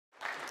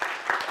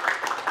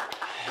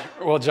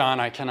Well, John,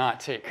 I cannot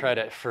take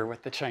credit for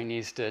what the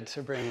Chinese did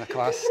to bring the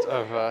cost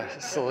of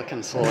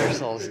silicon solar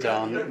cells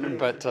down,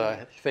 but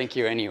thank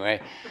you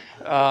anyway.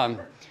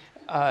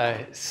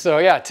 So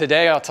yeah,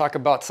 today I'll talk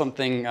about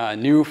something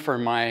new for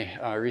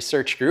my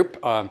research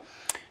group.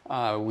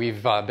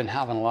 We've been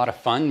having a lot of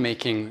fun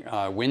making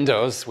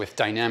windows with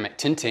dynamic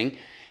tinting,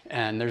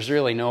 and there's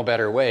really no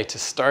better way to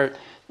start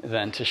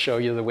than to show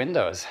you the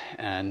windows.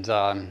 And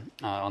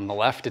on the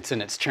left, it's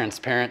in its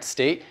transparent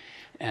state.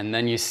 And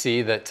then you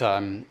see that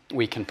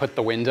we can put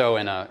the window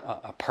in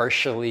a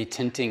partially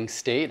tinting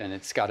state, and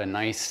it's got a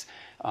nice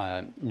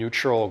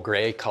neutral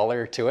gray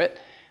color to it.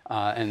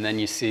 And then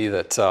you see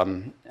that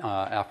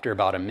after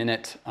about a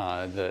minute,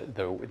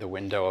 the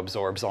window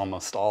absorbs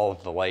almost all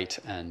of the light,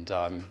 and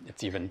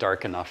it's even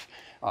dark enough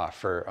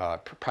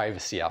for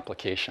privacy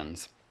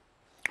applications.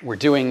 We're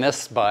doing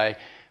this by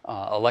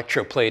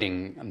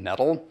electroplating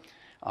metal,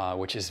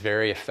 which is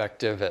very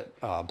effective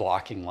at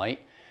blocking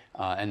light.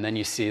 And then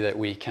you see that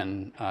we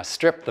can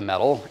strip the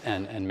metal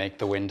and make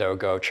the window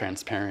go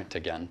transparent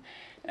again.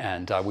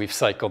 And we've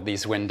cycled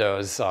these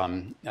windows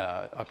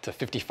up to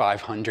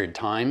 5,500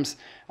 times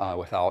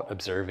without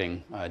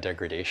observing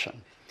degradation.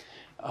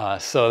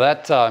 So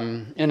that,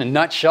 in a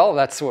nutshell,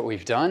 that's what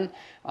we've done.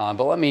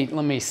 But let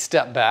me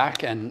step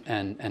back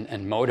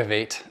and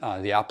motivate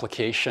the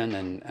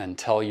application and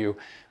tell you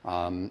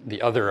the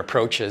other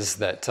approaches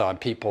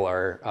that people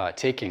are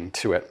taking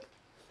to it.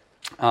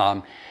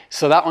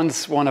 So that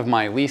one's one of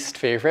my least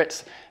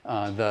favorites,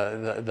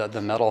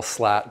 the metal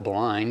slat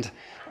blind.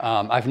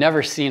 I've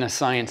never seen a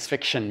science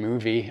fiction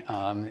movie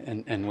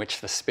in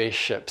which the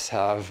spaceships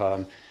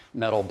have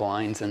metal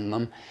blinds in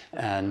them.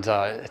 And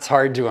it's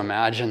hard to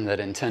imagine that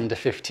in 10 to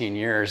 15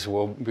 years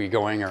we'll be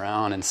going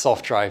around in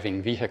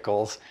self-driving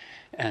vehicles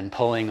and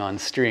pulling on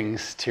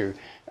strings to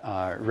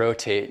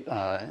rotate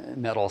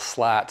metal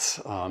slats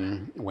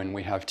when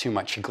we have too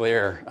much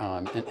glare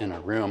in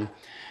a room.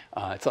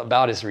 It's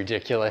about as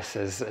ridiculous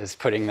as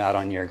putting that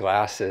on your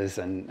glasses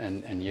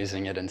and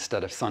using it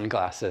instead of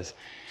sunglasses.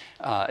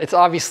 It's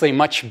obviously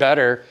much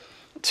better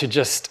to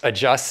just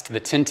adjust the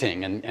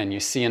tinting, and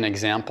you see an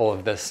example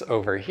of this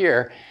over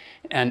here.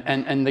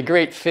 And the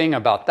great thing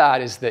about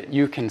that is that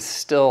you can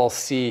still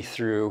see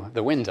through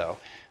the window.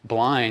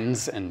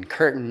 Blinds and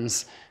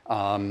curtains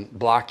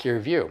block your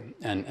view.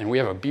 And we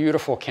have a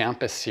beautiful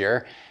campus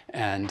here,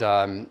 and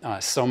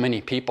so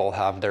many people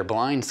have their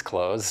blinds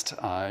closed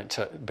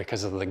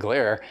because of the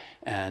glare,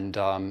 and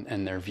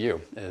their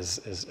view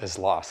is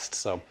lost.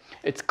 So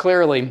it's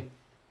clearly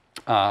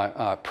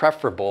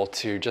preferable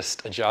to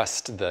just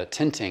adjust the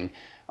tinting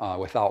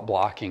without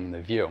blocking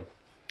the view.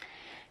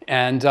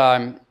 And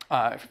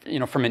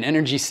from an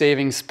energy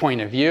savings point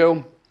of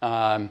view,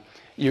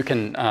 you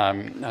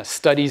can,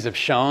 studies have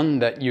shown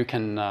that you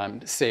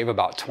can save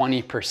about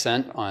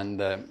 20% on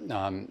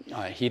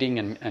the heating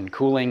and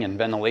cooling and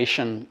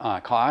ventilation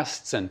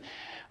costs, and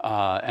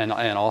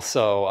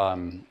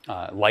also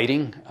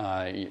lighting.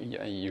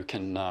 You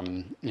can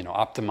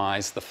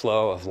optimize the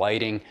flow of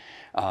lighting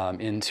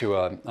into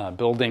a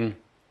building,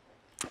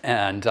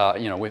 and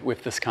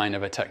with this kind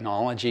of a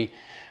technology.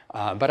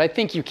 But I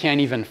think you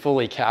can't even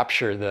fully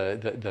capture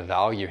the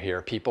value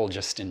here. People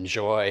just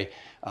enjoy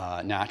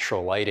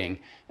natural lighting,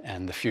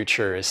 and the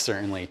future is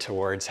certainly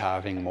towards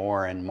having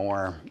more and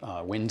more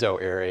window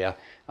area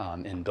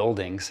in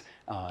buildings,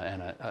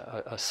 and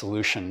a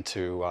solution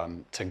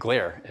to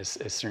glare is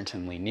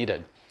certainly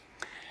needed.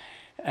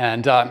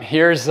 And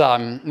here's,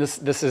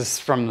 this is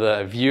from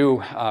the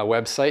View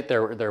website.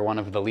 They're one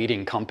of the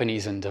leading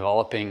companies in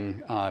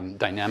developing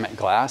dynamic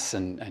glass,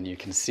 and you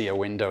can see a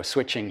window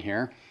switching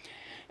here.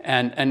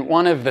 And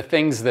one of the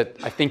things that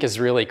I think is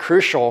really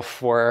crucial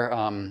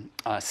for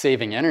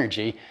saving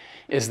energy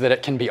is that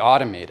it can be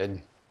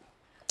automated.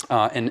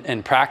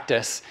 In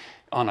practice,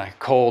 on a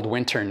cold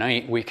winter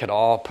night, we could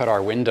all put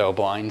our window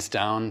blinds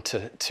down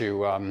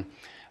to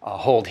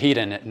hold heat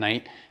in at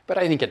night. But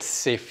I think it's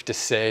safe to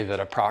say that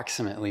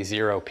approximately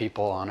 0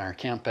 people on our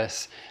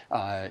campus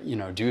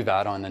do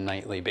that on a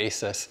nightly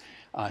basis.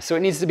 So it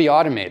needs to be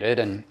automated,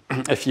 and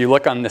if you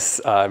look on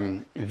this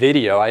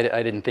video,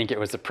 I didn't think it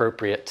was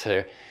appropriate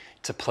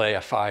to play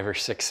a 5 or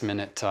 6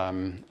 minute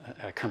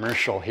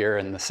commercial here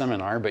in the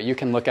seminar, but you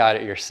can look at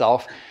it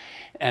yourself.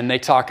 And they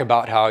talk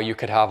about how you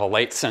could have a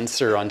light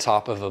sensor on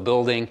top of a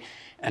building,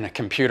 and a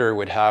computer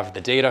would have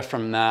the data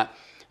from that.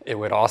 It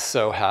would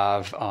also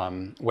have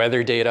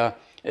weather data.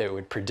 It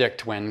would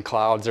predict when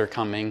clouds are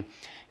coming,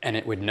 and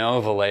it would know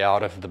the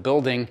layout of the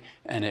building,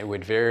 and it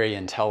would very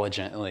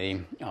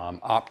intelligently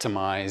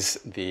optimize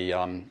the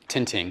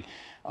tinting.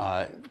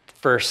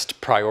 First,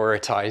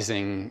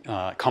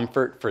 prioritizing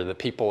comfort for the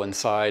people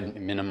inside,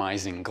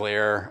 minimizing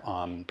glare,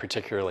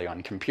 particularly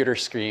on computer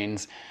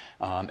screens,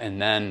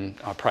 and then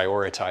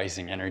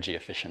prioritizing energy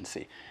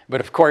efficiency.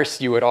 But of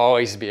course, you would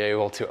always be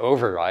able to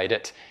override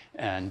it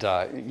and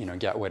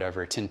get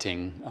whatever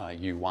tinting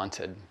you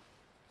wanted.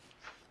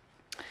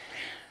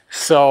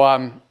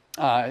 So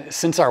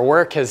since our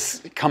work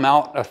has come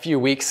out a few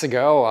weeks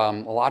ago,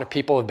 a lot of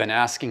people have been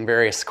asking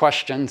various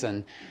questions,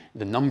 and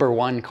the number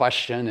one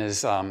question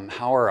is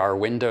how are our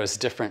windows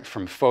different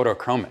from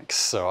photochromics?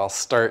 So I'll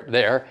start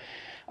there.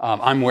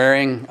 I'm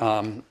wearing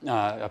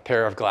a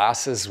pair of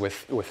glasses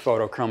with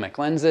photochromic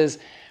lenses.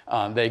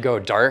 They go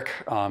dark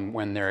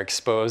when they're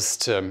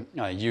exposed to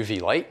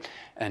UV light,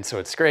 and so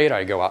it's great.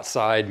 I go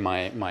outside,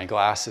 my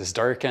glasses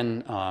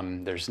darken.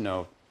 There's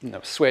no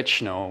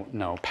switch,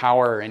 no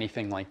power or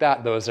anything like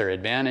that. Those are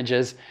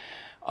advantages.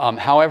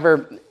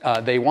 However,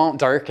 they won't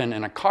darken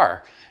in a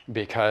car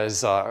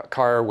because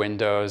car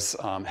windows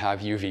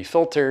have UV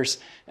filters,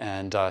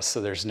 and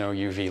so there's no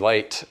UV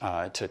light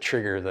to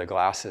trigger the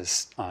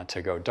glasses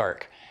to go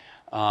dark.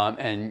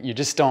 And you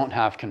just don't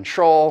have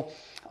control,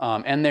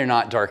 and they're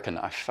not dark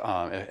enough.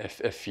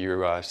 If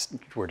you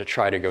were to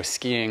try to go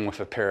skiing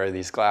with a pair of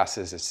these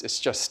glasses, it's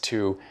just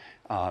too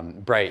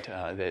bright.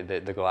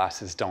 The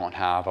glasses don't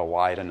have a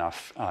wide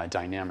enough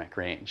dynamic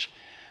range.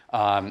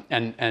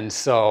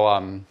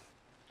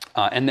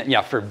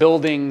 Yeah, for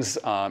buildings,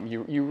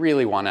 you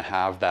really want to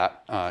have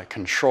that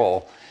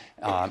control,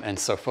 and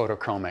so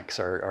photochromics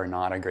are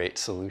not a great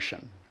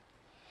solution.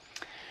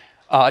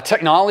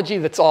 Technology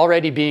that's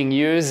already being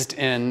used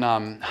in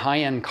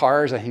high-end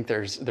cars, I think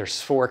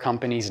there's 4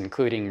 companies,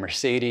 including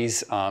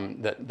Mercedes,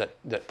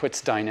 that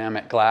puts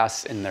dynamic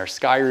glass in their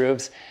sky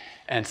roofs,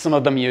 and some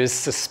of them use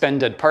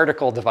suspended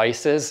particle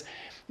devices,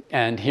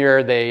 and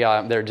here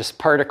they're just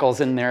particles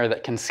in there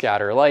that can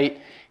scatter light.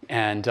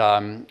 And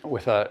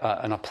with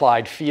an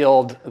applied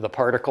field, the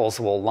particles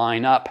will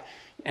line up,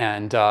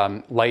 and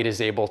light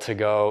is able to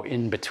go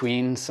in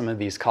between some of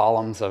these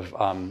columns of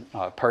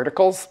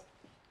particles.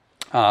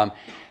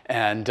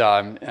 And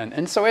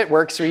so it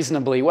works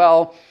reasonably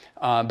well,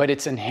 but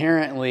it's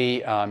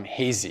inherently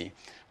hazy.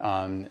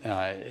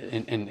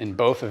 In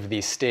both of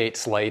these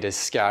states, light is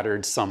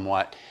scattered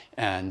somewhat,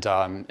 and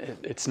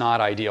it's not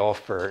ideal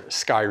for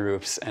sky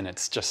roofs, and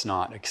it's just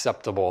not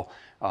acceptable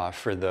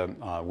for the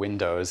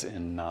windows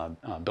in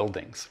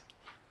buildings.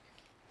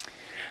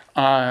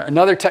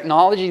 Another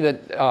technology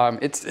that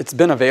it's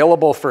been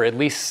available for at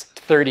least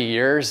 30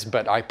 years,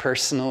 but I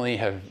personally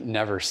have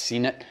never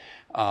seen it,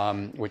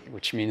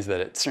 which means that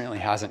it certainly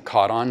hasn't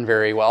caught on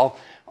very well,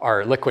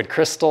 are liquid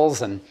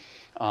crystals. And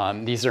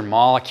these are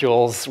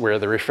molecules where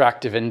the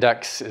refractive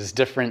index is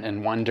different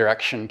in one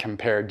direction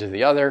compared to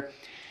the other.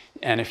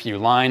 And if you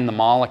line the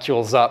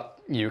molecules up,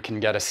 you can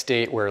get a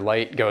state where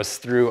light goes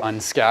through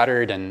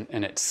unscattered and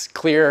it's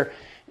clear,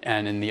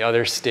 and in the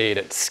other state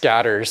it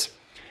scatters.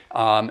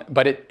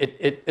 But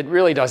it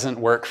really doesn't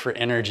work for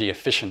energy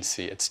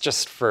efficiency. It's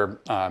just for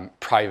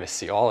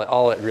privacy.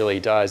 All it really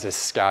does is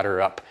scatter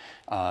up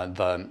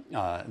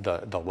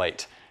the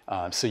light.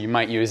 So you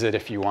might use it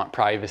if you want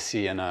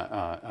privacy in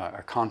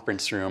a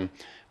conference room,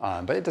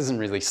 but it doesn't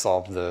really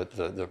solve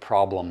the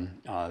problem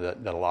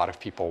that a lot of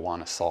people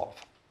want to solve.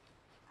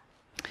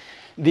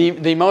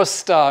 The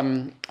most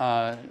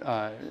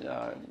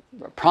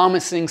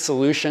promising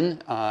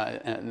solution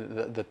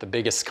that the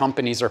biggest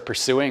companies are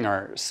pursuing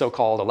are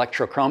so-called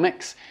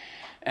electrochromics.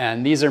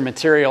 And these are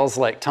materials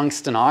like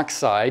tungsten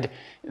oxide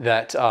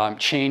that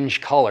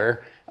change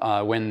color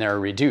when they're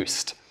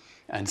reduced.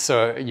 And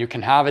so you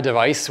can have a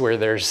device where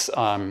there's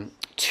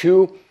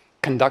 2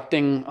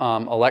 conducting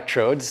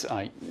electrodes,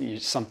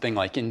 something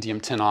like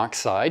indium tin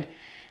oxide.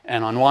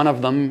 And on one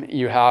of them,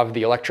 you have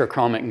the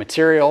electrochromic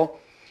material.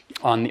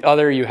 On the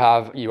other, you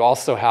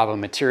also have a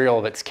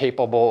material that's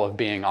capable of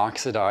being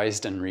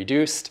oxidized and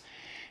reduced.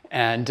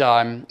 And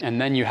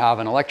then you have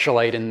an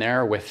electrolyte in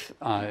there with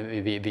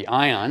the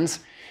ions.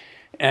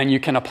 And you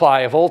can apply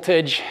a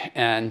voltage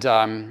and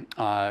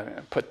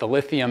put the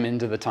lithium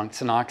into the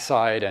tungsten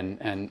oxide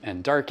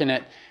and darken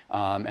it.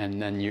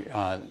 And then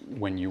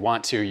when you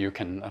want to, you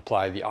can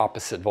apply the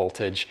opposite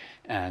voltage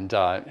and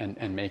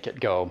make it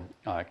go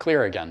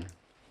clear again.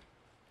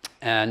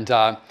 And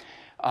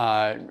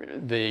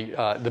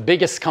the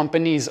biggest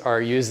companies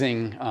are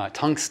using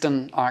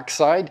tungsten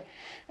oxide,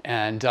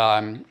 and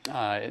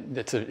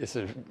it's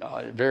a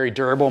very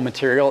durable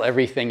material.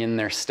 Everything in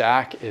their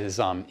stack is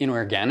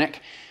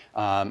inorganic.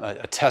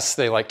 A test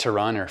they like to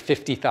run are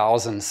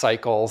 50,000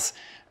 cycles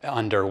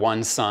under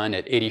one sun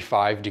at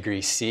 85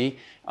 degrees C,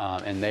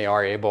 and they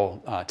are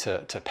able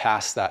to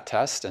pass that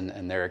test,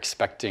 and they're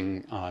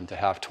expecting to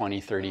have 20,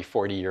 30,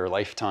 40-year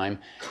lifetime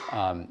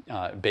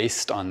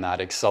based on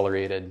that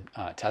accelerated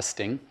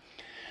testing.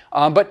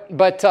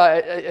 But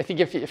I think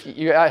if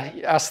you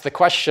ask the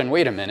question,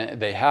 wait a minute,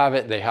 they have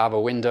it, they have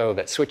a window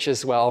that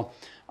switches well,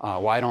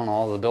 why don't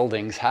all the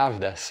buildings have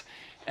this?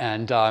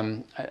 And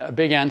a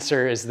big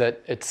answer is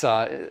that it's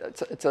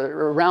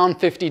around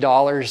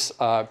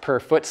 $50 per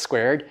foot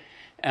squared,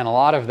 and a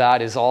lot of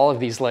that is all of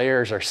these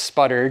layers are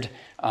sputtered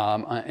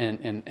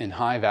in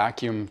high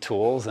vacuum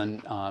tools,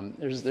 and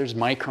there's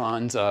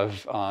microns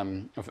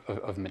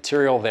of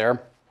material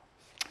there.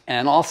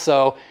 And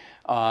also,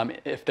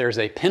 if there's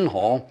a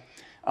pinhole,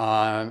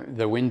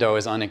 the window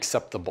is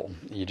unacceptable.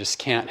 You just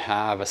can't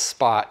have a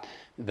spot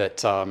that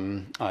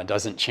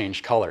doesn't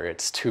change color.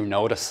 It's too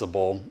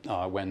noticeable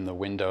when the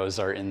windows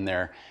are in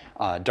their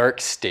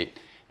dark state.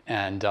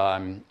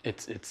 And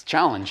it's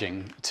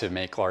challenging to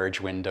make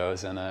large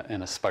windows in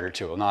a sputter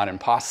tool. Not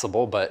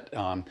impossible, but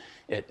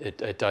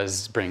it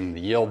does bring the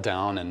yield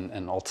down,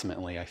 and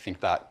ultimately I think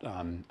that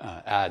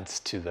adds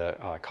to the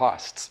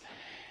costs.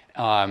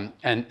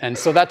 And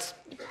so that's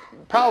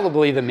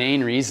probably the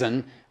main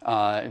reason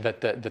that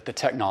the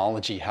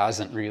technology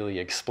hasn't really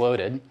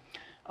exploded.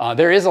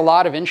 There is a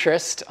lot of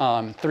interest.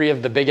 Three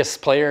of the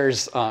biggest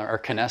players are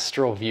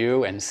Kenestrel,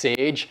 View, and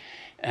Sage.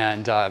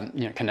 And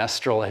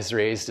Kenestrel has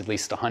raised at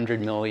least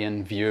 100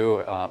 million,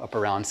 View up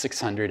around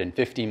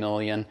 650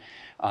 million.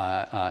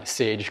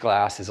 Sage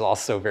Glass is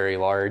also very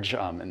large,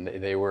 and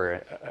they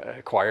were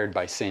acquired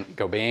by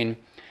Saint-Gobain.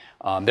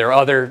 There are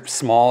other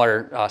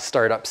smaller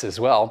startups as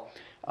well.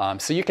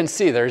 So you can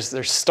see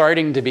there's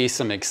starting to be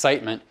some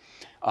excitement.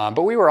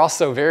 But we were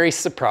also very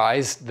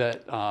surprised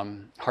that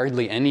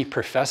hardly any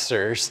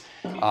professors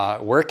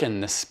work in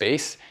this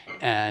space.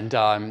 And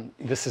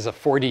this is a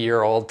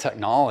 40-year-old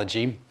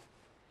technology.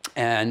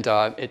 And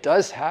it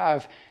does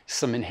have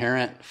some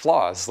inherent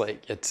flaws,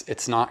 like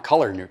it's not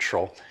color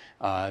neutral.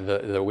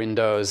 The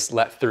windows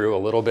let through a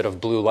little bit of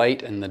blue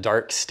light in the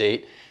dark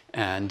state,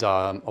 and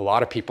a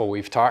lot of people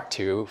we've talked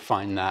to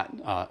find that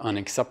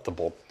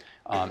unacceptable.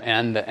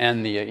 And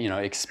the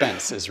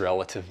expense is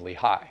relatively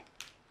high.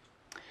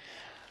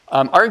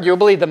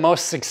 Arguably, the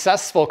most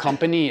successful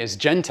company is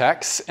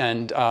Gentex,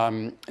 and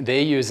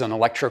they use an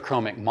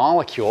electrochromic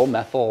molecule,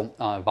 methyl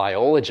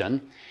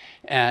viologen.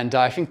 And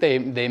I think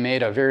they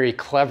made a very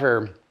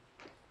clever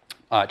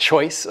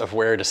choice of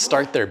where to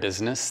start their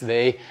business.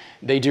 They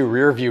do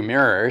rear view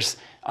mirrors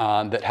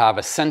that have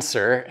a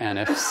sensor, and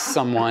if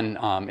someone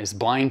is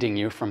blinding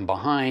you from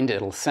behind,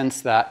 it'll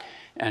sense that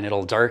and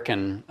it'll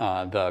darken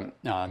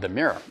the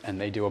mirror. And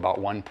they do about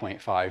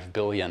 1.5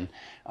 billion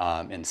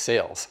in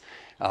sales.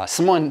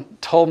 Someone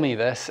told me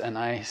this, and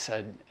I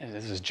said,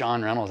 this is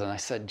John Reynolds, and I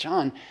said,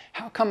 John,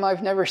 how come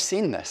I've never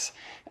seen this?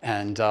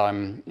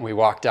 And we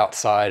walked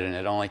outside, and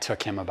it only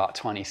took him about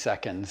 20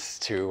 seconds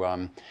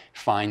to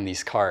find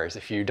these cars.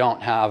 If you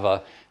don't have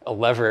a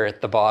lever at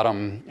the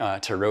bottom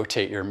to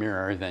rotate your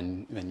mirror,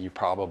 then you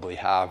probably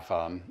have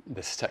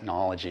this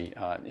technology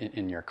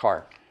in your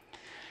car.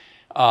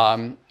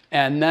 And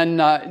then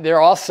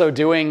they're also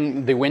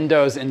doing the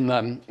windows in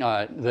the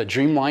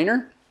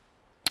Dreamliner.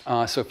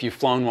 So if you've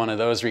flown one of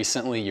those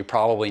recently, you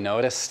probably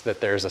noticed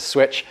that there's a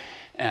switch,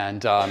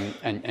 and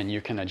you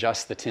can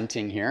adjust the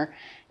tinting here.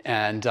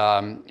 And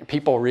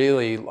people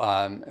really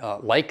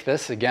like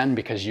this, again,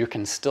 because you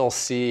can still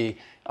see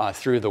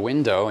through the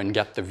window and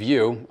get the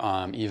view,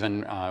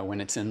 even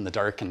when it's in the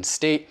darkened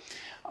state.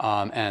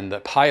 And the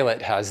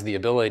pilot has the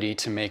ability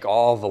to make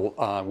all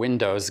the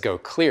windows go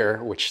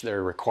clear, which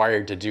they're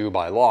required to do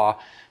by law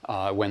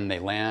when they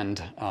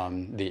land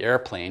the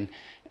airplane.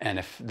 And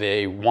if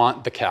they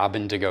want the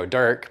cabin to go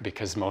dark,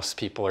 because most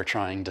people are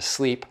trying to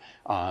sleep,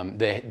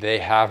 they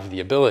have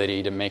the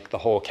ability to make the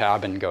whole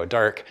cabin go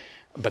dark,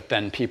 but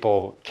then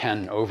people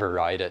can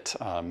override it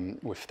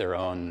with their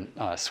own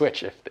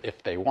switch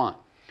if they want.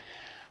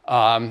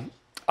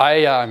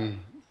 I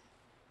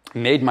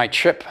made my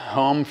trip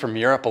home from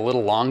Europe a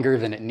little longer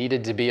than it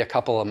needed to be a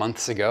couple of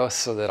months ago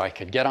so that I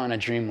could get on a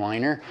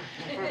Dreamliner.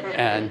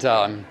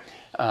 And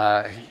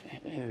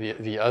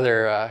the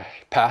other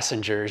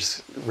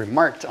passengers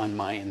remarked on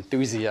my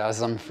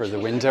enthusiasm for the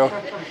window.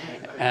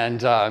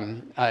 And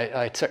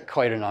I took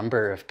quite a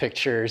number of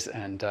pictures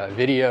and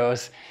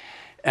videos.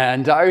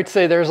 And I would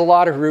say there's a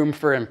lot of room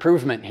for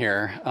improvement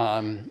here.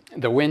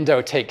 The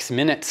window takes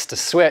minutes to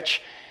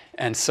switch,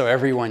 and so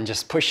everyone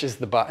just pushes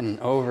the button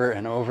over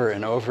and over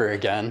and over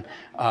again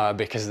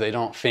because they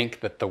don't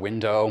think that the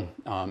window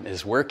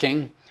is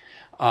working.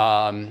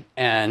 And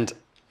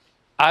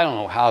I don't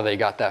know how they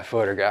got that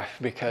photograph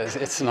because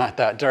it's not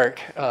that dark.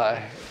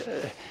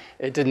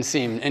 It didn't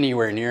seem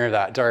anywhere near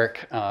that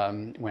dark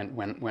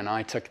when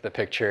I took the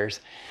pictures.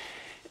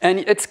 And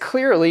it's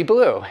clearly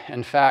blue.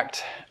 In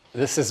fact,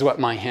 this is what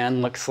my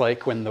hand looks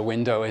like when the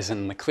window is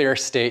in the clear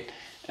state,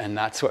 and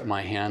that's what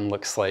my hand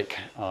looks like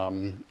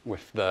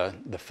with the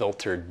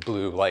filtered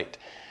blue light.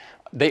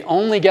 They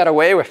only get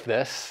away with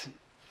this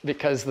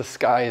because the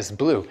sky is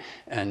blue,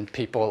 and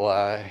people,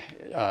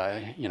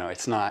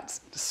 it's not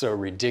so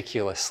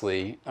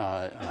ridiculously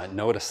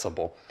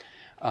noticeable.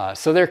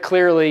 So they're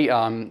clearly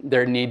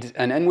their needs,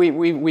 and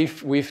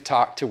we've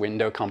talked to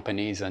window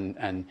companies,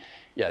 and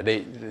yeah,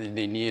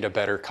 they need a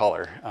better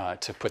color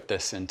to put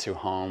this into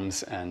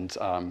homes and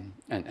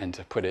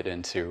to put it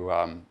into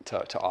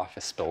to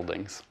office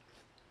buildings.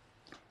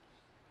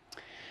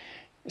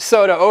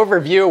 So to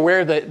overview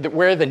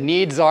where the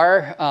needs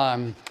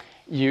are,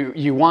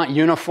 you want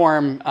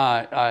uniform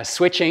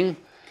switching,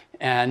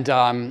 and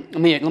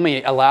let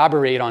me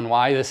elaborate on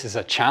why this is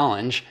a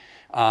challenge.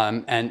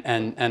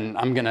 And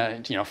I'm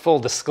gonna, full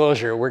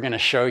disclosure, we're gonna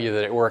show you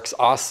that it works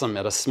awesome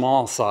at a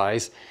small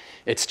size.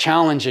 It's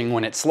challenging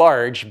when it's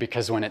large,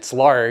 because when it's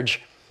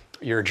large,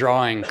 you're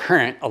drawing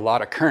current, a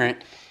lot of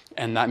current,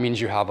 and that means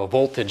you have a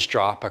voltage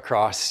drop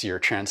across your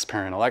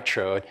transparent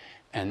electrode.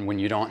 And when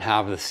you don't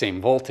have the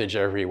same voltage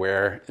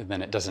everywhere,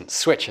 then it doesn't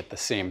switch at the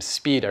same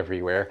speed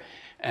everywhere.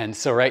 And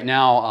so right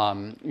now,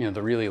 you know,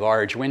 the really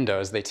large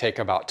windows, they take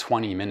about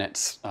 20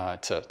 minutes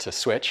to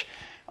switch.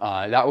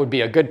 That would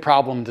be a good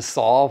problem to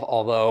solve,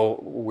 although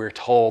we're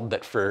told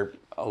that for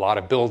a lot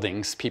of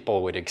buildings,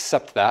 people would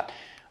accept that.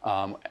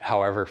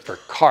 However, for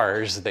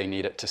cars, they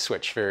need it to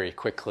switch very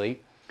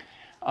quickly.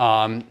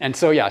 And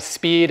so, yeah,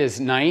 speed is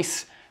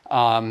nice,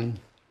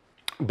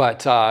 but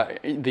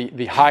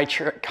the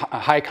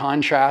high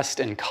contrast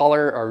and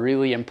color are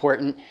really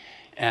important.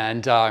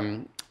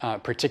 And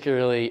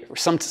particularly,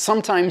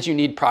 sometimes you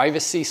need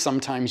privacy,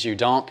 sometimes you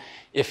don't.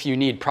 If you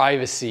need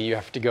privacy, you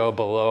have to go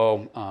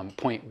below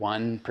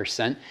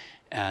 0.1%,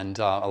 and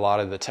a lot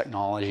of the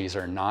technologies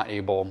are not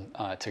able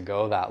to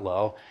go that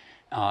low.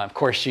 Of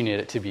course, you need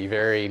it to be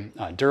very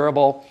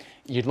durable.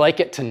 You'd like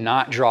it to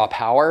not draw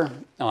power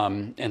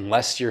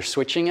unless you're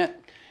switching it.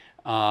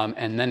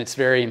 And then it's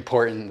very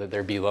important that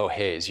there be low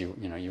haze. You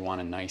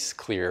want a nice,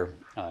 clear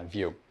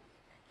view.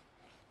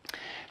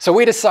 So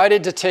we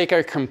decided to take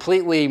a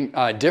completely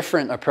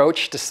different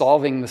approach to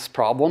solving this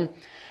problem.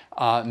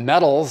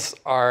 Metals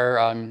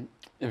are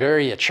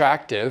very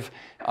attractive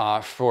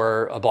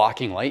for a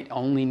blocking light.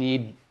 Only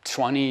need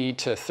 20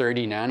 to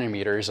 30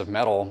 nanometers of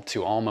metal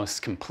to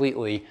almost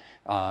completely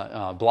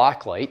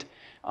block light.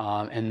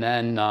 And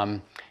then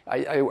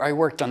I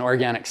worked on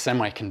organic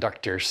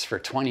semiconductors for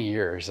 20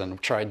 years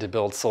and tried to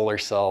build solar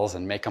cells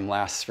and make them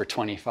last for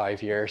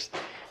 25 years.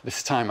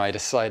 This time I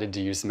decided to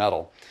use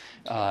metal.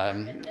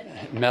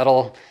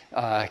 Metal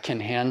can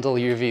handle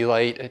UV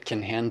light, it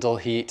can handle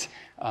heat,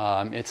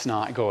 it's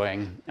not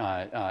going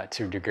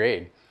to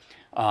degrade.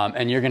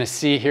 And you're going to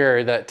see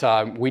here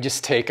that we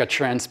just take a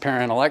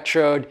transparent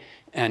electrode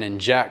and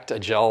inject a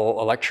gel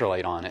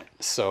electrolyte on it.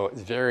 So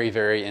it's very,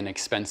 very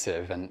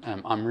inexpensive. And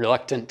I'm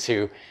reluctant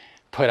to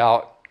put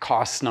out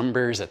cost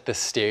numbers at this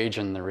stage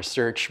in the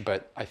research,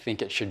 but I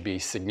think it should be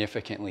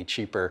significantly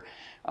cheaper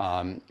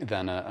than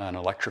an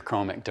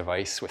electrochromic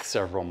device with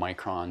several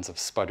microns of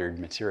sputtered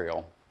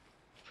material.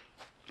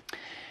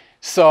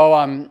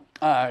 So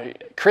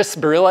Chris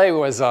Barile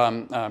was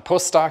a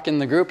postdoc in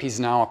the group. He's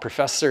now a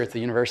professor at the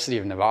University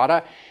of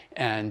Nevada,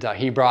 and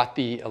he brought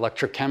the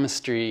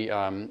electrochemistry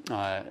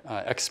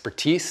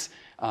expertise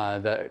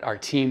that our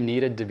team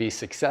needed to be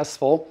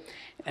successful.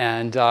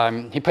 And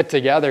he put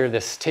together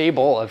this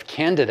table of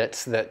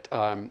candidates that,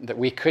 that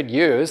we could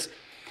use.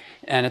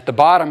 And at the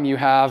bottom you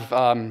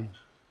have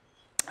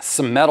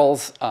some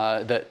metals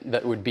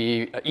that would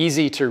be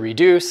easy to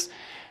reduce,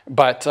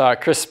 but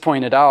Chris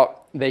pointed out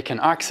they can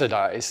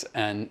oxidize,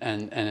 and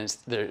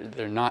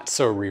they're not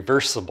so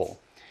reversible.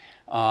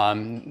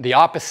 The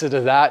opposite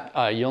of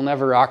that, you'll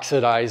never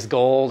oxidize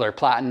gold or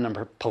platinum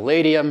or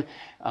palladium,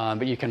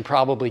 but you can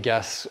probably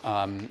guess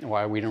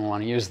why we don't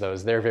want to use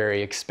those. They're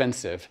very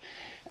expensive.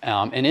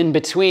 And in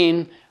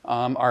between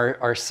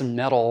are some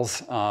metals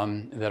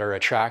that are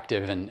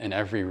attractive in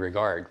every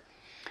regard.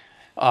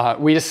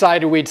 We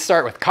decided we'd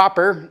start with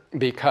copper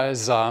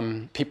because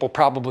people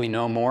probably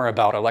know more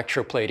about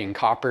electroplating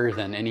copper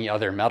than any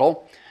other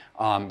metal.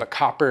 But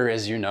copper,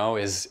 as you know,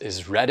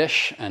 is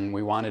reddish, and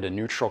we wanted a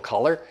neutral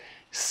color.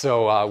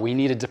 So we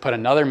needed to put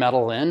another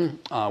metal in.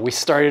 We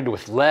started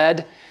with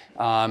lead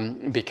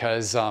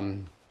because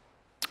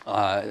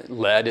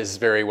lead is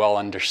very well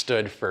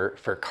understood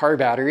for car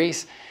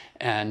batteries.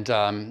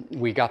 And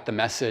we got the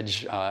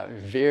message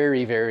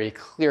very, very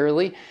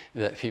clearly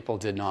that people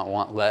did not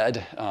want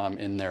lead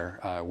in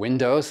their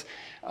windows.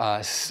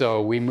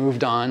 So we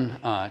moved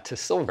on to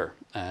silver.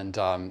 And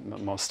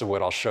most of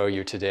what I'll show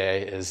you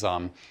today is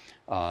an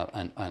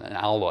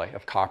alloy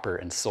of copper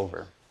and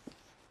silver.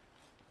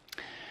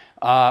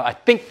 I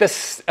think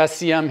this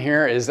SEM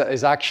here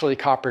is actually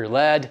copper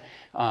lead.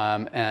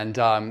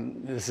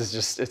 This is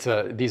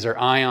just, these are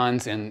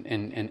ions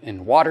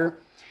in water.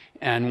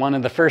 And one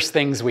of the first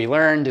things we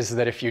learned is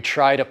that if you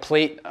try to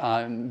plate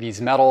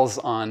these metals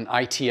on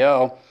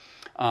ITO,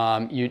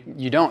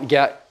 you don't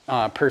get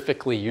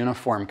perfectly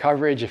uniform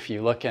coverage. If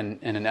you look in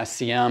an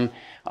SEM,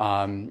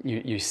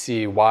 you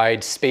see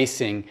wide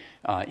spacing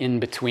in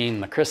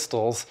between the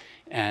crystals,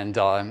 and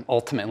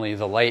ultimately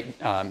the light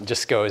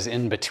just goes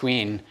in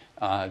between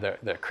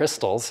the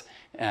crystals,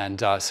 and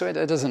so it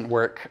doesn't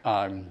work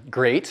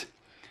great.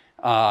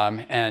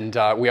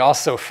 We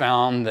also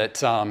found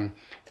that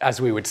as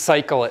we would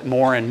cycle it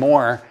more and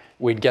more,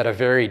 we'd get a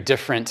very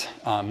different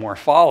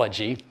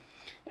morphology.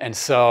 And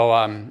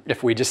so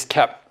if we just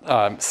kept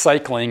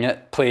cycling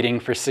it, plating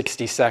for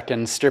 60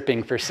 seconds,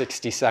 stripping for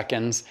 60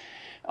 seconds,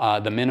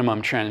 the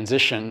minimum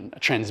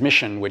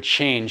transmission would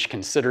change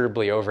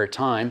considerably over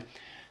time.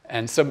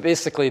 And so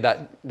basically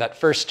that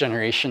first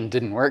generation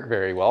didn't work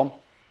very well.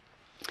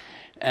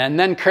 And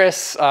then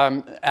Chris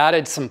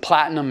added some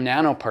platinum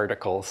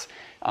nanoparticles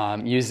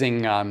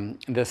using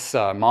this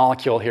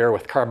molecule here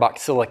with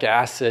carboxylic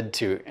acid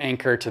to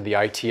anchor to the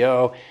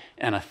ITO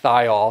and a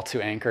thiol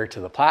to anchor to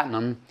the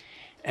platinum.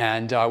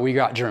 And we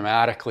got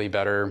dramatically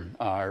better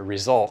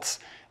results.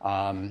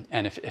 And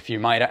if you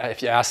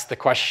ask the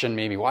question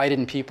maybe, why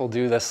didn't people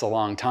do this a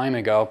long time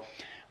ago?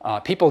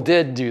 People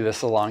did do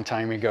this a long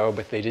time ago,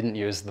 but they didn't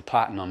use the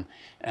platinum,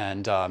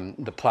 and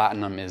the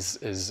platinum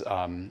is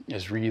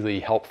really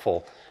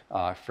helpful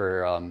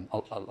for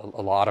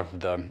a lot of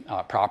the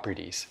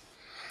properties.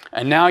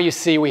 And now you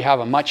see we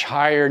have a much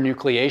higher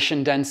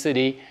nucleation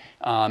density,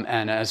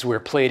 and as we're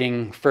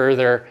plating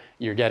further,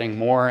 you're getting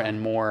more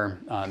and more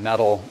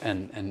metal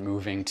and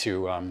moving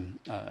to a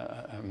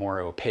more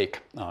opaque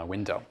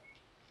window.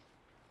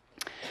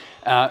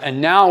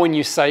 And now when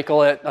you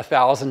cycle it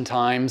 1,000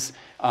 times,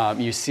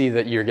 you see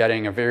that you're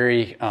getting a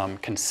very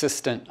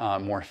consistent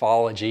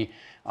morphology.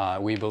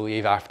 We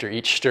believe after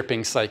each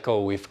stripping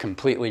cycle, we've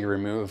completely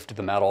removed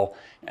the metal,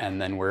 and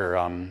then we're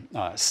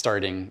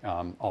starting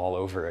all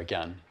over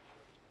again.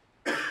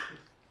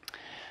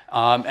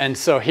 And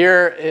so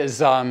here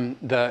is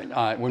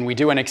when we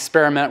do an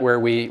experiment where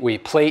we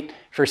plate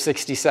for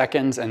 60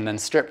 seconds and then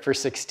strip for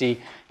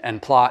 60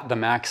 and plot the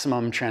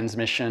maximum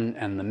transmission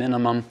and the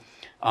minimum.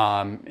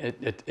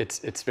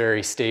 It's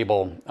very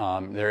stable.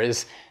 There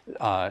is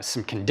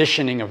some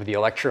conditioning of the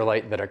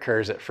electrolyte that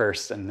occurs at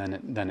first, and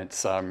then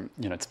it's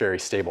it's very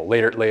stable.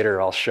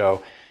 Later I'll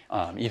show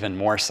even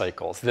more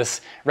cycles.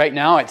 This right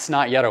now it's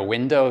not yet a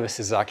window. This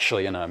is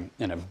actually in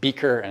a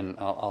beaker, and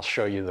I'll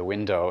show you the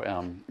window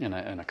in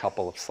a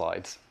couple of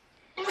slides.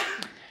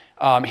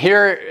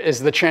 Here is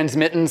the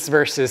transmittance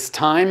versus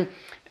time,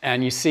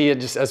 and you see it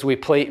just as we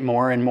plate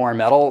more and more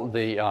metal,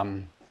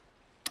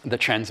 the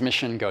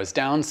transmission goes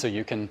down, so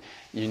you can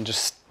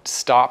just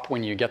stop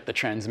when you get the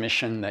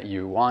transmission that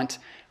you want.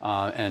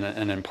 And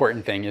an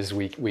important thing is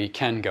we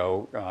can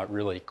go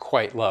really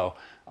quite low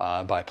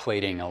by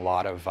plating a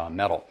lot of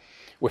metal.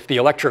 With the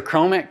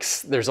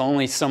electrochromics, there's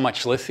only so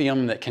much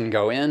lithium that can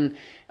go in,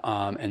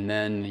 and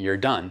then you're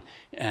done.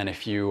 And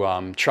if you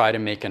try to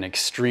make an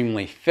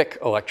extremely thick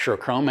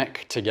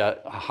electrochromic to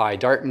get a high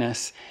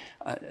darkness,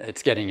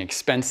 it's getting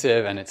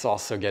expensive, and it's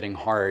also getting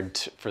hard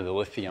for the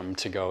lithium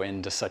to go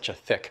into such a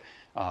thick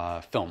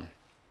film.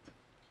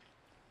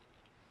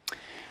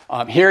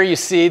 Here you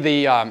see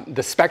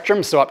the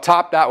spectrum. So up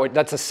top,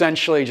 that's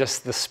essentially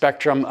just the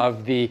spectrum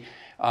of the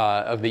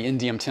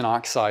indium tin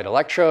oxide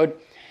electrode.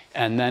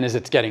 And then as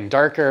it's getting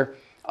darker,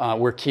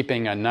 we're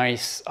keeping a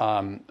nice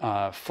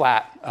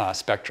flat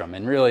spectrum.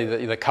 And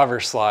really, the cover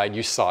slide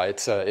you saw,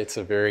 it's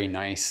a very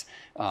nice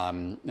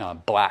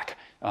black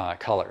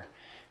color.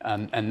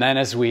 And then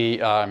as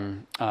we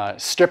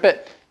strip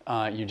it,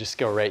 you just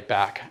go right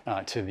back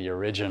to the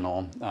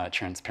original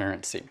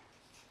transparency.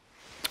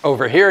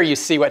 Over here, you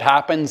see what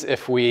happens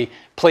if we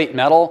plate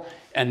metal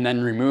and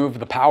then remove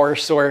the power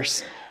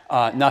source.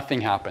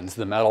 Nothing happens.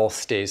 The metal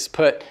stays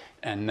put,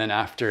 and then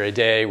after a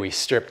day, we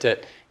stripped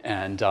it,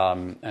 and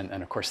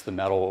of course, the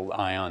metal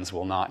ions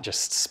will not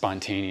just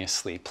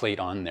spontaneously plate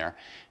on there.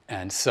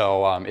 And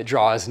so it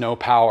draws no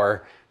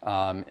power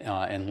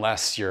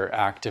unless you're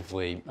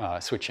actively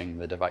switching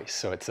the device.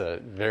 So it's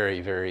a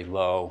very, very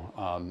low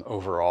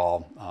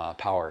overall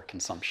power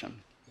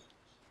consumption.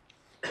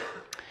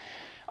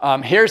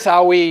 Here's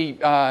how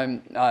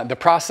the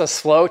process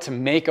flow to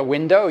make a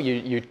window.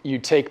 You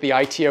take the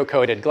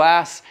ITO-coated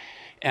glass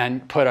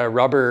and put a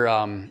rubber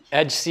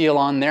edge seal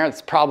on there.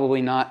 It's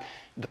probably not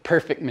the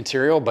perfect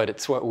material, but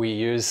it's what we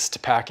use to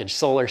package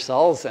solar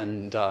cells,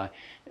 and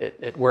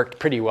it worked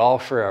pretty well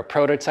for a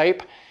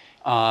prototype.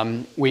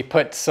 We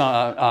put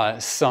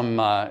some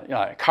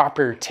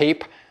copper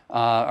tape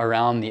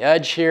around the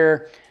edge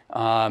here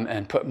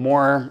and put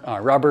more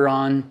rubber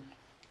on.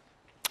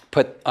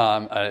 Put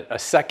a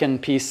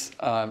second piece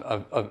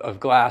of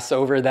glass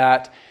over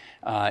that.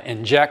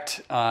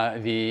 Inject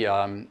the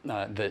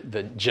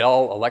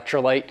gel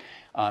electrolyte.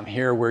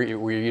 Here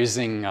we're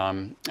using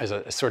as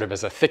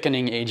a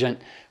thickening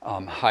agent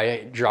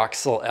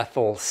hydroxyl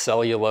ethyl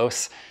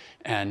cellulose.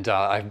 And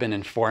I've been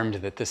informed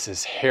that this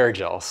is hair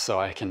gel, so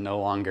I can no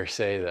longer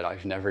say that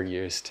I've never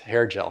used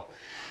hair gel.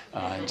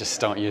 Just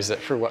don't use it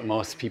for what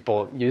most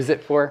people use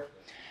it for.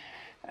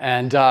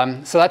 And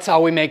so that's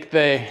how we make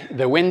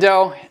the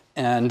window.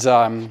 And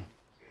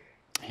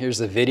here's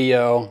a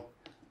video.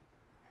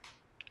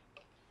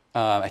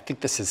 I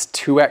think this is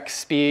 2x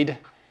speed.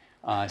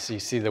 So you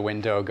see the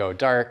window go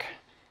dark,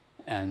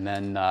 and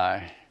then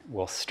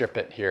we'll strip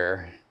it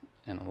here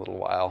in a little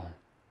while.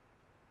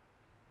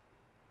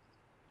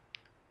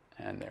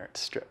 And there it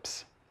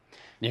strips.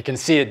 You can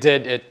see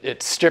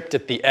it stripped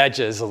at the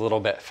edges a little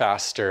bit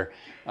faster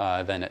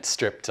than it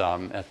stripped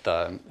at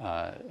the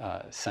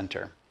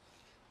center.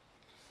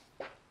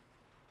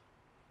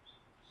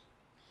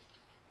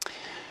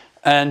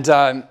 And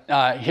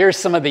here's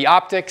some of the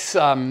optics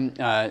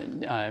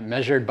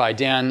measured by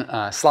Dan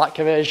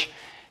Slatkovich.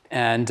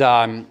 And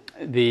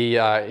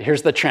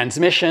here's the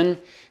transmission.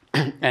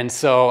 And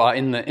so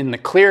in the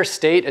clear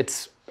state,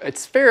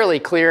 it's fairly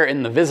clear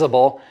in the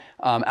visible.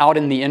 Out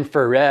in the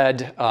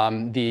infrared,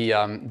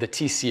 the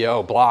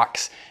TCO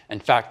blocks. In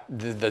fact,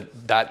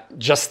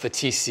 just the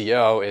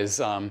TCO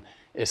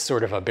is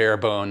sort of a bare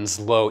bones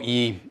low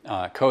E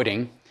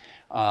coating.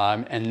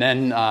 And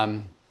then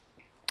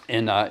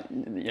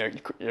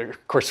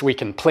of course, we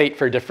can plate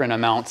for different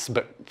amounts,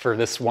 but for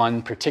this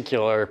one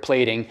particular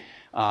plating,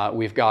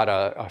 we've got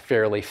a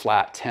fairly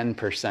flat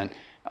 10%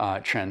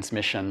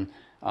 transmission.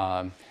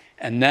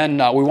 And then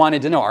we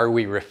wanted to know, are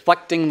we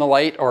reflecting the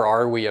light or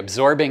are we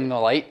absorbing the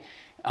light?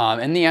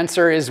 And the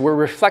answer is we're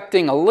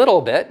reflecting a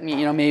little bit,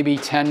 maybe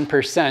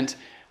 10%,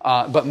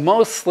 but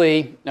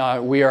mostly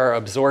we are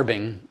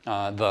absorbing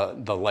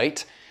the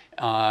light.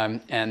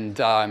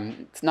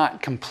 It's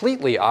not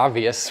completely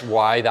obvious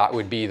why that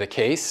would be the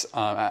case.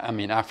 I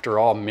mean, after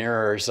all,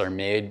 mirrors are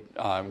made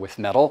with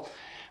metal.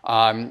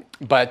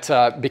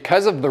 But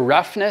because of the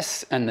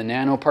roughness and the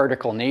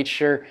nanoparticle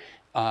nature,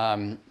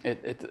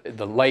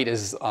 the light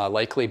is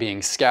likely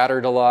being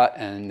scattered a lot,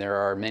 and there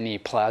are many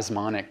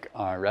plasmonic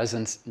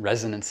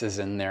resonances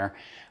in there.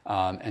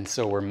 And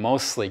so we're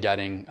mostly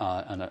getting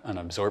an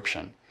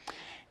absorption.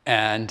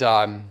 And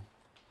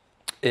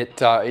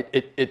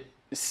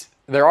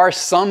there are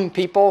some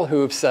people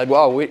who have said,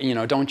 well,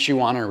 don't you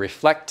want to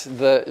reflect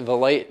the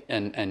light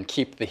and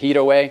keep the heat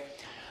away?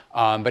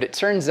 But it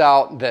turns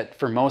out that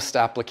for most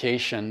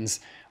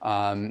applications,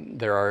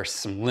 there are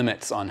some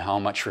limits on how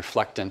much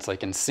reflectance.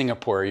 Like in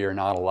Singapore, you're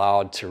not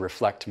allowed to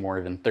reflect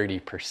more than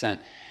 30%.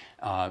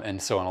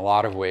 And so in a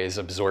lot of ways,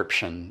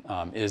 absorption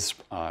is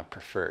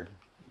preferred.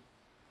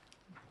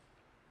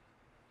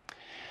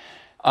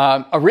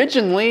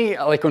 Originally,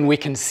 like when we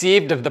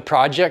conceived of the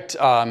project,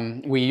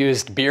 we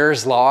used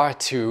Beer's law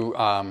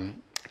to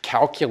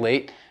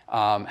calculate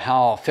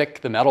how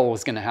thick the metal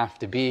was going to have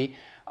to be.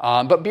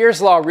 But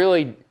Beer's law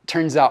really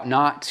turns out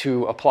not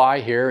to apply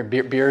here.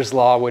 Beer's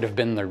law would have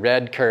been the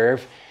red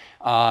curve.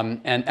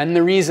 And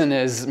the reason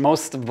is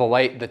most of the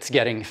light that's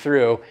getting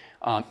through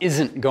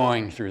isn't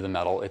going through the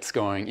metal. It's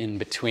going in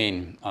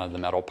between the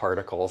metal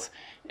particles.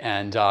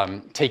 And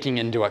taking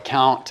into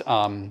account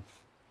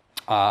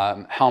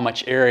how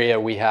much area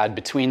we had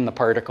between the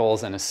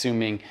particles and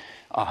assuming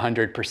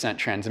 100%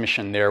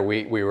 transmission there,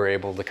 we were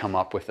able to come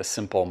up with a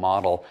simple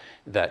model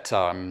that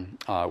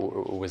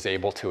was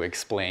able to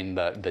explain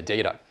the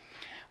data.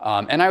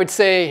 And I would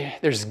say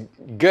there's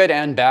good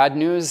and bad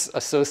news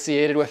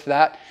associated with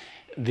that.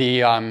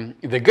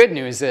 The good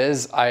news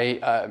is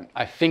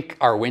I think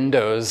our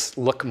windows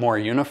look more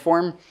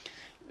uniform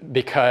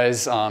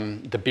because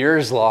the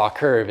Beer's law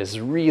curve is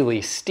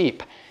really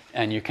steep.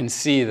 And you can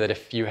see that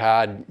if you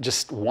had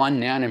just 1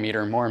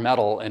 nanometer more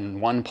metal in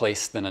one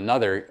place than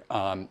another,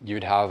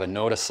 you'd have a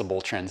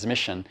noticeable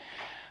transmission.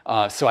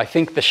 So I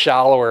think the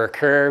shallower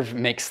curve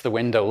makes the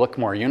window look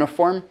more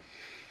uniform.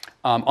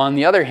 On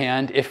the other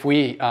hand, if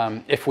we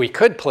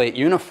could plate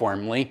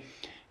uniformly,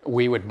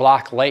 we would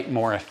block light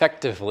more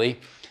effectively,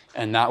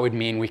 and that would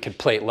mean we could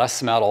plate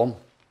less metal,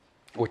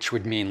 which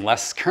would mean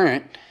less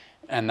current,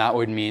 and that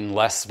would mean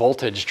less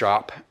voltage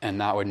drop,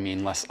 and that would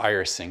mean less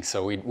irising.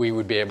 So we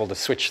would be able to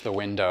switch the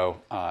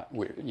window,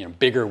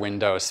 bigger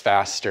windows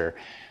faster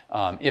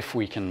if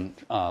we can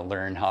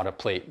learn how to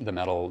plate the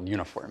metal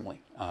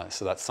uniformly.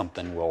 So that's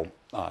something we'll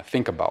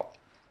think about.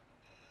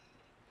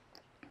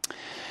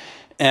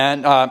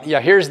 And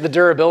here's the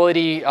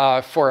durability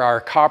for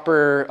our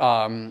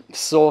copper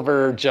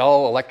silver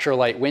gel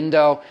electrolyte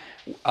window.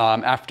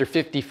 After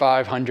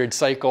 5,500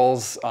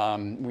 cycles,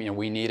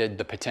 we needed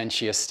the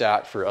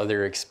potentiostat for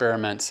other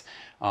experiments.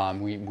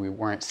 We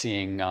weren't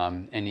seeing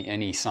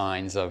any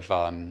signs of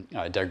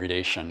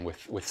degradation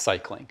with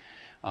cycling.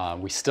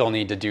 We still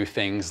need to do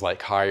things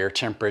like higher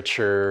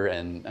temperature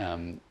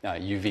and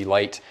UV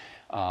light,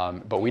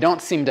 but we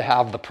don't seem to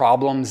have the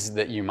problems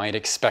that you might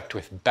expect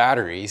with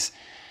batteries.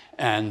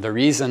 And the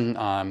reason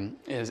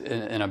is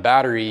in a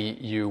battery,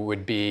 you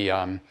would be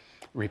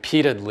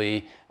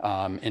repeatedly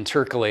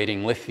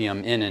intercalating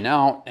lithium in and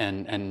out,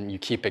 and you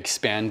keep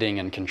expanding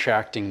and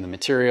contracting the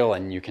material,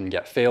 and you can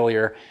get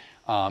failure.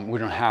 We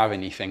don't have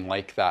anything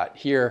like that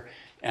here,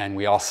 and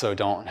we also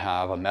don't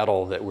have a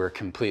metal that we're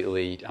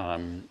completely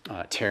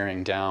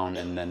tearing down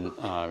and then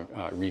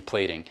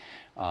replating.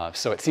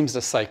 So it seems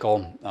to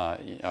cycle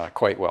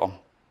quite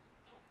well.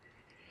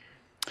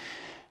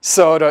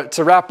 So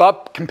to wrap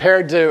up,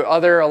 compared to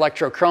other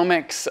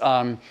electrochromics,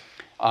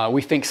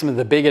 we think some of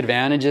the big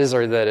advantages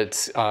are that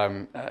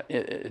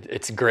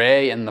it's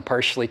gray in the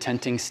partially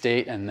tinting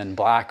state and then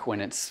black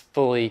when it's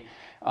fully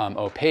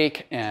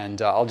opaque.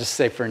 And I'll just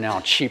say for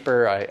now,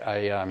 cheaper.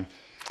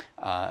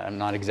 I'm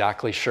not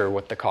exactly sure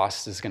what the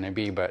cost is going to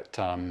be, but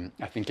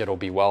I think it'll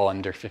be well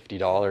under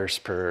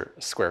 $50 per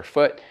square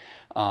foot.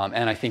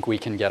 And I think we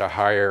can get a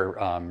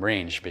higher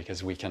range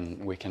because we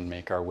can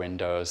make our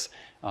windows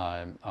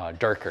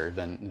darker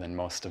than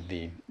most of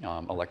the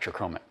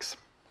electrochromics.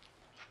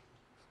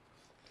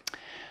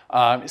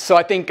 So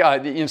I think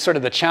sort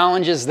of the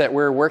challenges that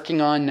we're working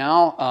on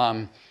now,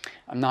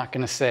 I'm not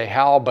going to say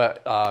how,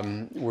 but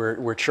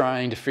we're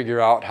trying to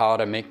figure out how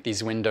to make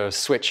these windows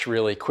switch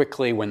really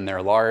quickly when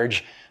they're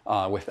large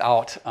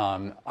without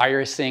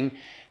irising,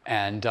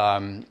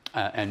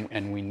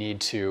 and we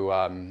need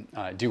to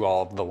do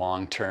all of the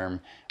long-term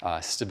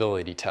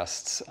stability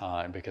tests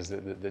because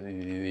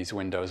these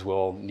windows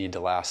will need to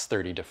last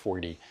 30 to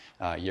 40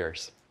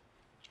 years.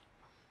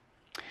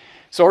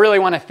 So I really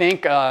want to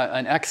thank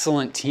an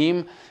excellent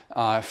team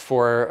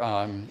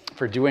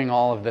for doing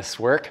all of this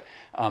work.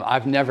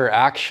 I've never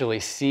actually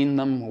seen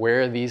them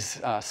wear these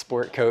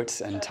sport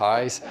coats and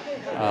ties,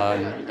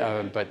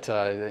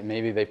 but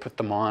maybe they put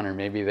them on or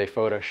maybe they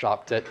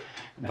photoshopped it.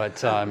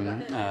 But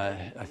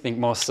I think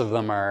most of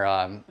them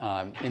are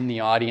in the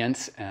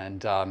audience.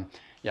 And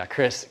yeah,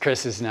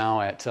 Chris is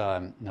now at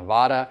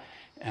Nevada,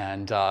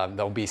 and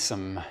there'll be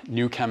some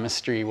new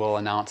chemistry we'll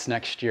announce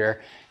next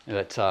year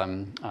that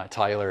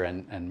Tyler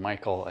and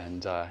Michael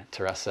and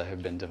Teresa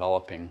have been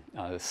developing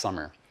this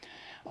summer.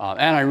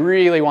 And I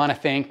really want to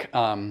thank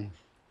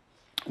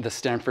the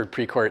Stanford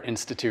Precourt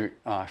Institute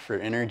for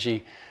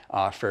Energy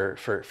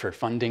for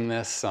funding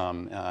this.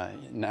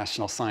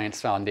 National Science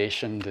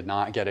Foundation did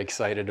not get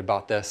excited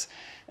about this,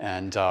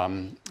 and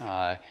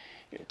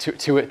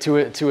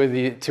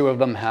two of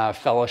them have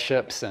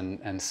fellowships,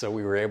 and so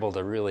we were able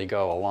to really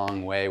go a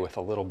long way with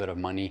a little bit of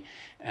money.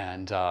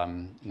 And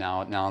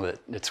now that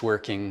it's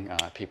working,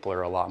 people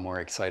are a lot more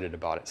excited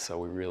about it. So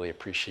we really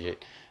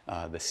appreciate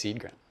the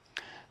seed grant.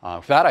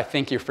 With that, I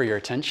thank you for your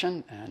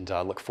attention and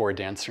look forward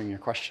to answering your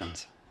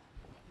questions.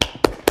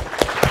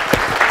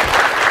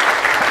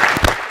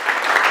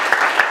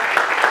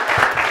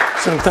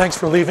 So thanks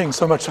for leaving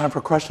so much time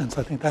for questions.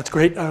 I think that's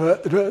great.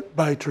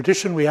 By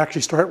tradition, we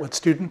actually start with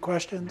student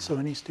questions. So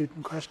any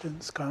student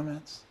questions,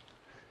 comments?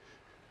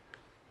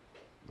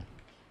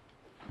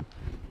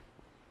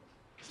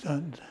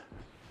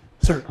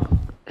 Sir.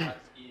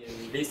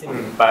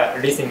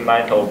 Lithium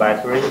metal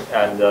battery,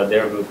 and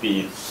there will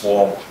be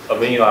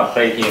when you are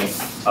plating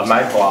a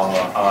metal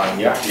on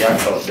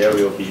electrode, there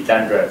will be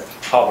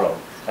dandruff problem,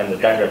 and the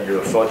dandruff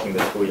will float in the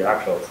two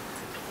electrodes.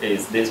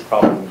 Is this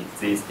problem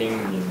existing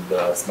in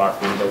the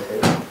smart window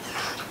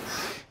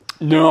case?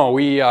 No,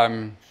 we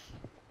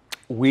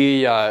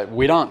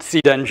don't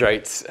see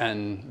dendrites,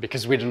 and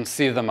because we didn't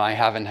see them, I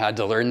haven't had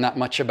to learn that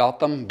much about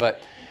them.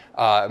 But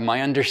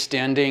my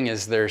understanding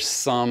is there's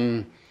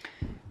some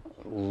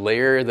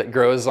layer that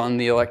grows on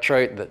the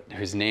electrolyte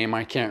whose name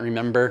I can't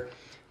remember,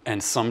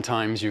 and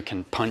sometimes you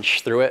can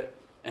punch through it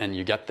and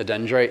you get the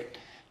dendrite.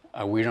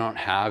 We don't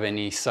have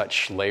any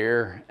such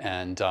layer,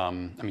 and I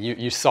mean,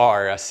 you saw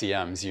our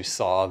SEMs. You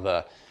saw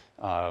the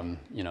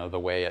the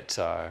way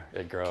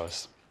it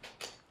grows.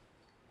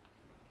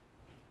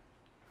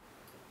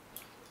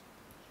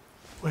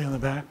 Way in the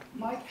back.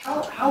 Mike,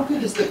 how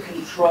good is the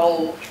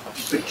control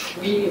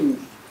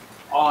between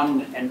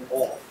on and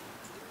off?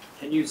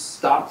 Can you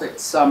stop at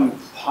some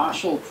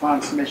partial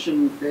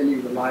transmission fairly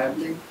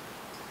reliably?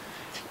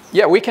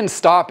 Yeah, we can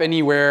stop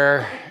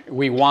anywhere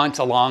we want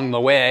along the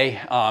way.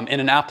 In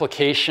an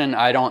application,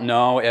 I don't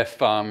know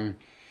if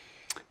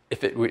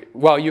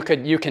well, you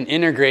can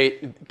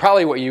integrate.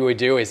 Probably what you would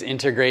do is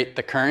integrate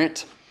the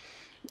current,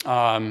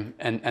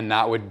 and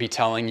that would be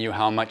telling you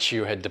how much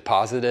you had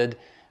deposited.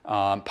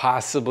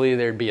 Possibly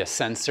there'd be a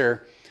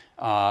sensor,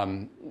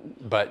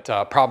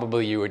 but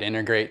probably you would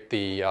integrate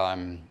the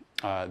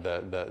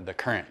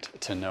current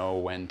to know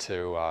when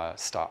to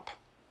stop.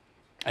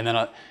 And then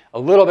a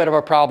little bit of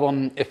a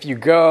problem, if you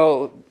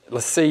go,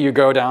 let's say you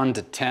go down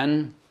to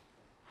 10,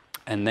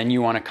 and then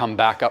you want to come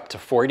back up to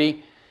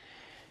 40,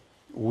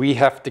 we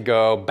have to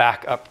go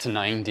back up to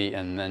 90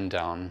 and then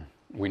down.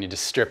 We need to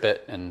strip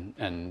it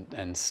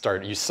and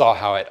start. You saw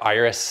how it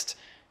irised.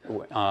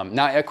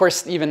 Now, of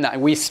course, even that,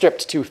 we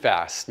stripped too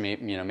fast.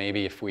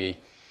 Maybe if we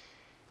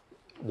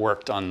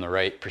worked on the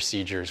right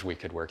procedures, we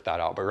could work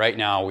that out. But right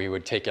now, we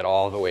would take it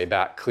all the way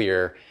back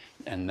clear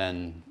and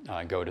then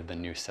go to the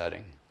new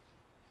setting.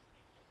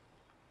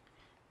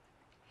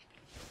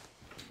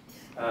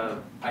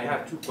 I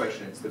have two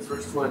questions. The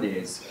first one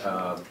is,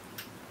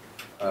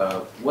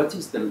 what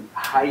is the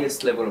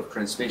highest level of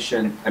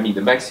transmission, I mean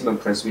the maximum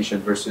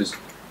transmission versus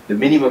the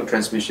minimum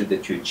transmission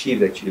that you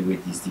achieved actually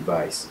with this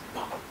device?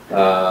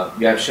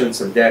 You have shown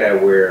some data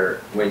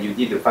where when you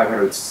did the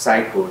 500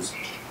 cycles,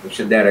 you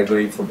showed data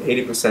going from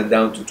 80%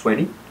 down to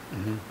 20.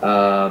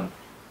 Mm-hmm.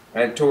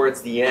 And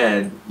towards the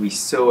end, we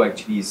saw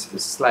actually a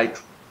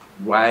slight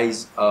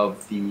rise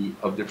of the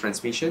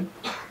transmission,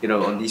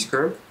 on this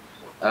curve.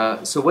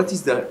 So what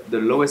is the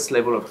lowest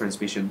level of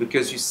transmission?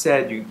 Because you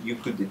said you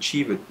could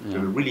achieve a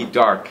really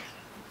dark.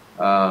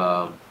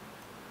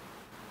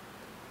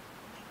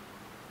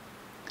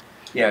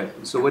 Yeah.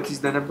 So what is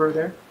the number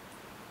there?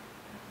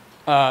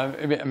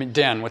 I mean,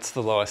 Dan, what's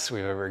the lowest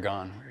we've ever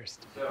gone?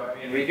 So I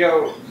mean, we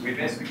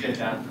basically get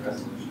down to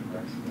resolution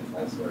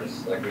light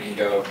source. Like we can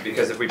go,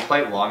 because if we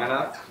plate long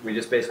enough, we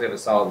just basically have a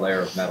solid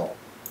layer of metal,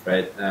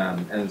 right?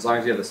 And as long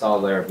as you have a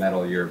solid layer of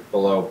metal, you're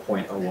below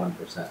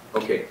 0.01%.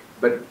 Okay,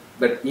 but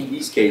in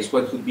this case,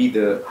 what would be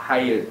the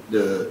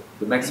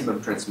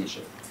maximum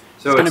transmission?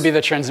 So it's going to be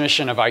the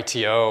transmission of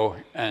ITO,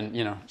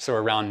 and so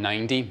around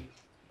 90.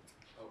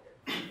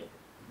 Okay.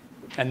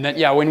 And then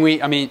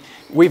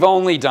we've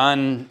only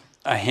done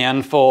a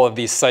handful of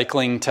these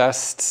cycling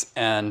tests,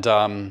 and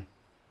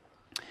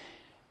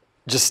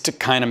just to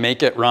kind of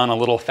make it run a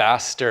little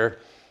faster,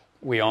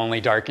 we only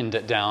darkened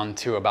it down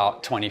to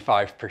about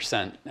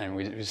 25%, and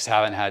we just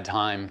haven't had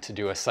time to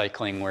do a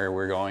cycling where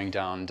we're going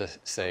down to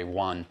say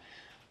 1.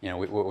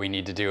 What we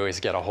need to do is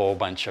get a whole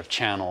bunch of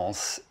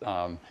channels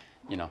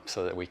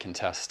so that we can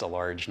test a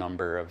large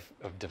number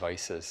of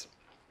devices.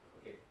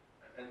 Okay.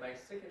 And my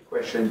second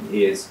question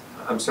is,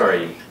 I'm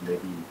sorry,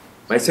 maybe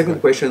my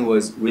second question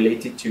was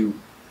related to,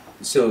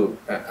 so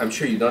I'm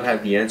sure you don't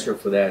have the answer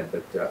for that,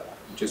 but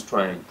I'm just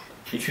trying.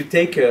 If you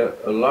take a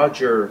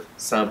larger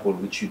sample,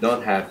 which you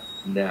don't have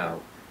now,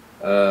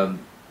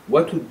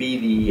 what would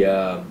be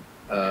the,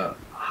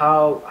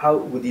 how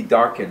would it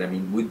darken? I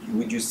mean,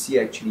 would you see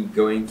actually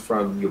going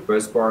from your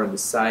bus bar on the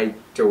side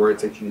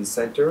towards actually the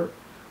center?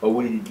 Or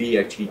would it be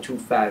actually too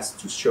fast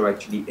to show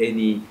actually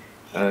any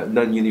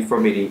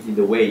non-uniformity in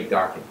the way it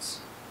darkens?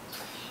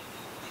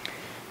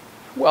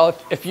 Well,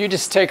 if you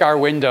just take our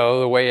window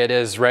the way it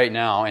is right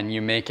now and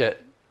you make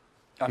it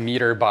 1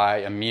 meter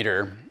by 1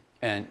 meter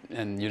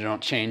and you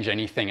don't change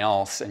anything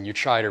else and you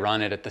try to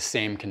run it at the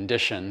same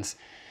conditions,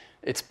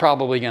 it's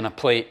probably going to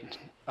plate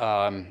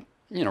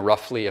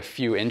roughly a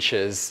few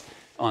inches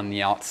on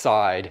the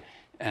outside,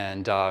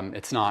 and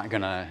it's not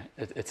gonna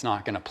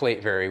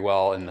plate very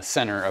well in the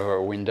center of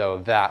a window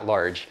that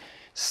large.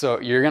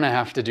 So you're gonna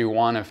have to do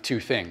one of two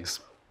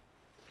things.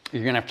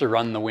 You're gonna have to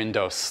run the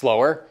window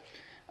slower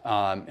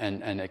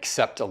and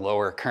accept a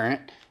lower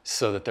current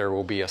so that there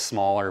will be a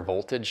smaller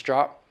voltage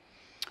drop.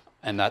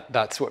 And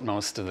that's what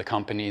most of the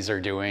companies are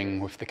doing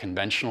with the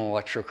conventional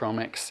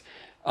electrochromics.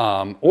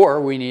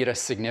 Or we need a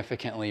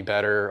significantly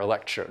better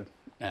electrode,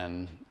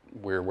 and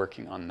we're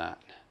working on that.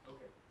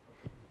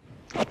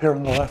 Up here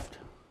on the left,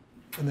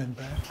 and then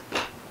back.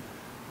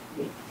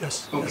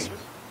 Yes. Okay.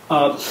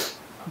 Yes.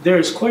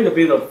 There's quite a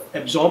bit of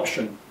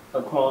absorption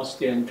across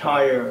the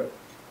entire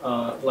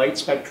light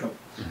spectrum.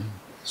 Mm-hmm.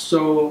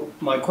 So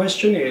my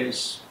question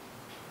is,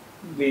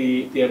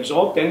 the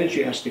absorbed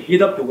energy has to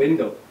heat up the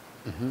window,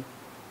 Mm-hmm.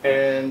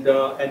 and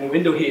the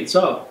window heats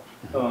up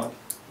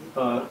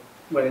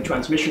when the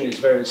transmission is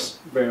very,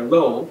 very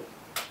low.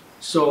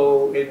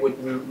 So it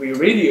would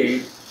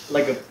re-radiate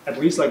at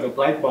least like a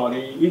black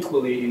body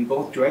equally in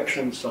both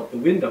directions of the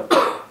window.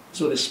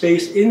 So the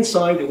space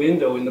inside the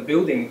window in the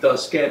building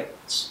does get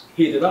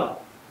heated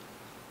up.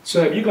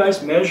 So have you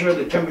guys measured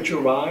the temperature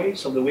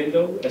rise of the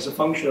window as a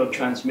function of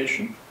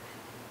transmission?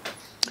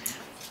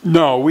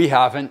 No, we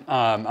haven't.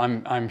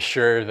 I'm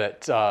sure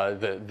that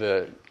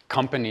the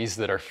companies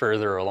that are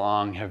further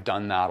along have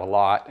done that a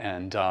lot,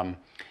 and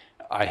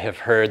I have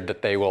heard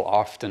that they will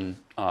often,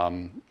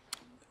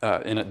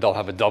 they'll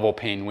have a double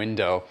pane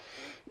window,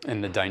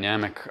 and the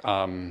dynamic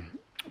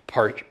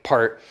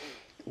part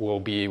will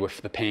be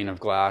with the pane of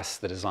glass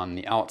that is on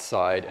the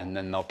outside, and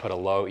then they'll put a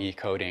low E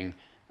coating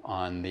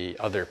on the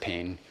other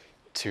pane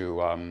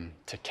to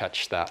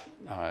catch that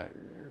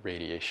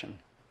radiation.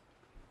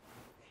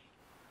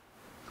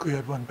 We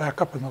had one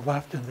back up on the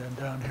left and then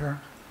down here.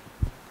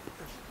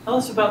 Tell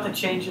us about the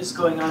changes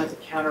going on at the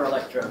counter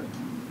electrode.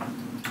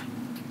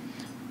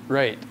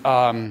 Right.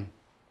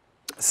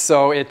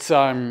 So it's,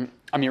 I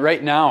mean,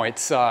 right now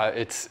it's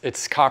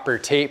copper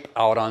tape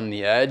out on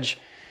the edge.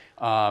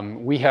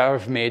 We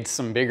have made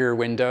some bigger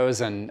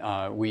windows, and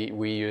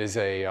we use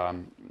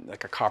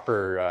like a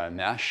copper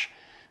mesh,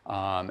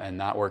 and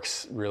that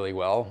works really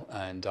well.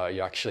 And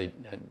you actually,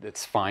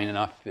 it's fine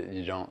enough that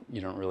you don't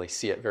really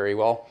see it very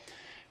well.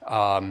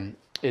 You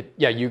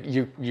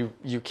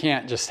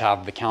can't just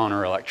have the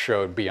counter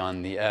electrode be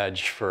on the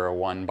edge for a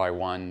 1 by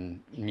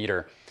 1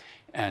 meter,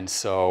 and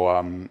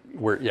so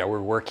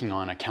we're working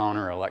on a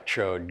counter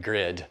electrode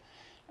grid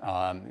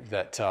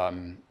that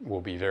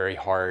will be very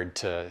hard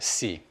to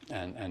see,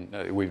 and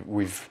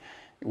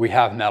we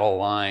have metal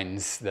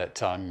lines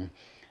that I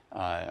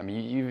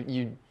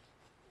mean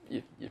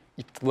you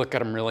look at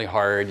them really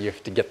hard. You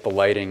have to get the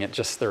lighting at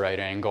just the right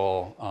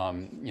angle,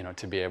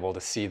 to be able to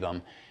see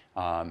them.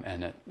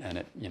 And it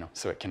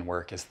so it can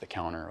work as the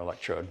counter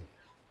electrode.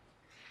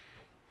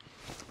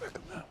 What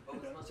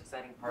was the most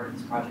exciting part of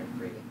this project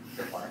for you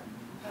so far?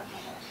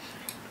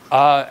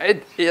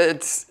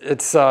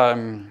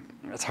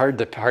 It's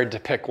hard to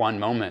pick one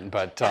moment,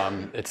 but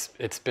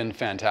it's been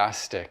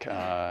fantastic.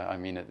 I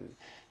mean,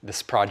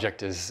 this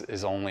project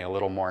is only a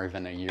little more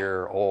than a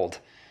year old,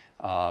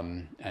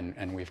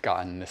 and we've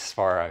gotten this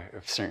far.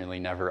 I've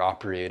certainly never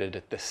operated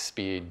at this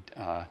speed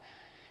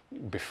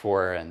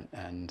before,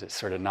 and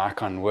sort of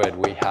knock on wood,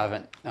 we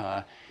haven't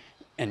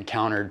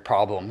encountered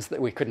problems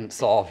that we couldn't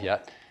solve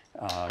yet.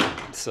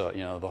 So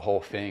the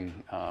whole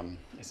thing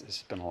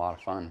has been a lot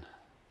of fun.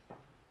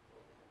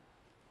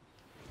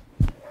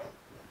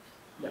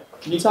 Yeah.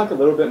 Can you talk a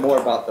little bit more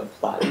about the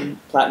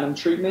platinum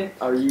treatment?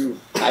 Are you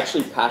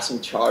actually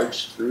passing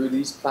charge through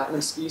these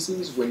platinum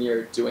species when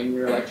you're doing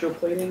your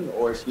electroplating,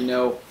 or do you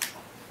know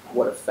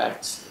what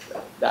effect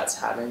that's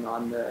having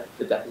on the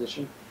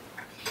deposition?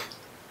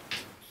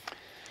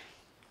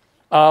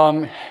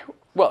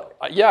 Well,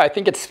 yeah, I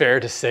think it's fair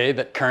to say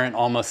that current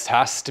almost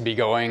has to be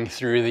going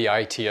through the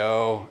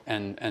ITO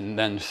and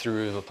then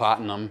through the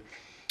platinum,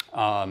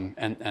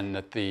 and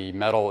that the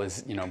metal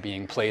is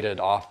being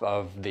plated off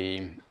of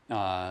the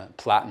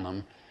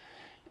platinum,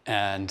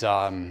 and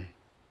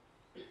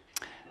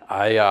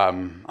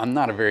I'm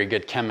not a very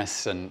good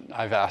chemist, and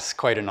I've asked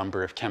quite a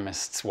number of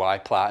chemists why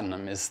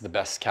platinum is the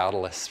best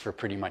catalyst for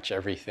pretty much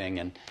everything,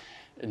 and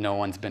no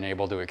one's been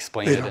able to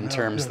explain it in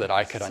terms that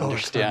I could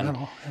understand.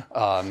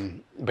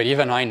 But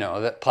even I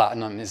know that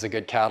platinum is a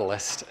good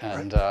catalyst,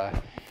 and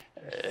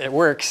it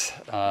works.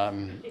 I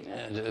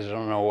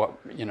don't know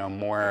what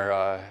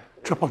more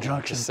triple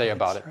junction to say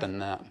about it than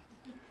that.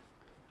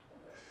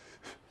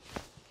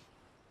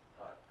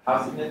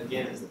 How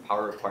significant is the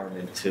power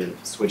requirement to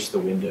switch the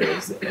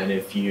windows? And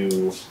if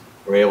you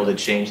were able to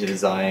change the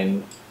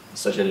design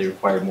such that it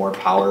required more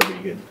power, but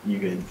you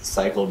could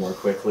cycle more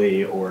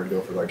quickly or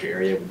go for a larger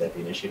area, would that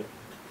be an issue?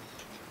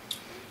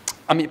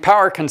 I mean,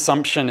 power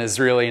consumption is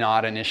really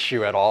not an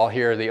issue at all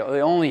here. The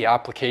only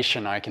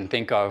application I can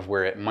think of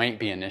where it might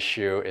be an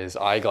issue is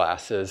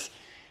eyeglasses.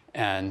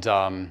 And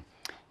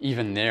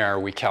even there,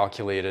 we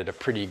calculated a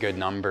pretty good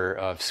number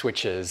of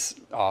switches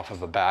off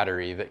of a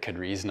battery that could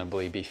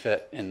reasonably be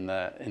fit in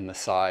the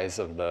size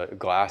of the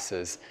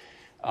glasses.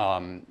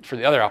 For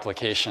the other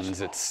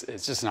applications, it's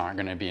just not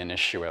going to be an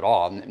issue at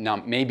all. Now,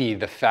 maybe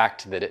the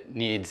fact that it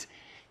needs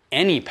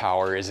any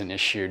power is an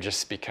issue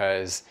just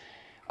because,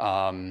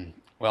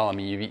 well, I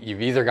mean,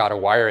 you've either got to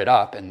wire it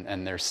up,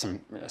 and there's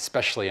some,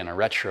 especially in a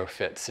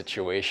retrofit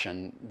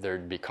situation,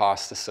 there'd be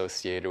costs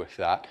associated with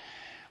that.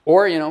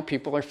 Or,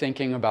 people are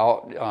thinking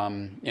about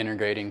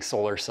integrating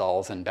solar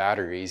cells and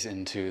batteries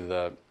into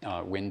the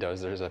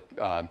windows. There's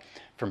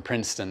from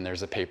Princeton,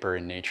 there's a paper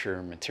in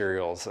Nature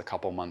Materials a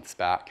couple months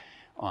back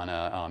on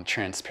a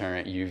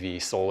transparent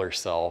UV solar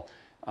cell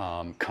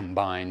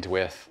combined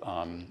with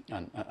an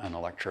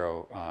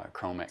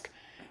electrochromic.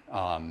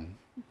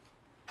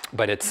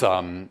 But it's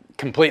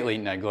completely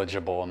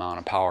negligible amount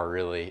of power,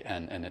 really,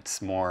 and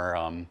it's more,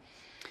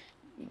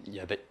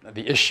 yeah,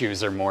 the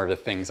issues are more the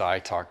things I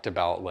talked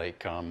about,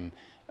 like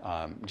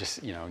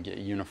just,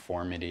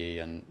 uniformity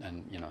and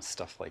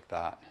stuff like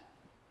that.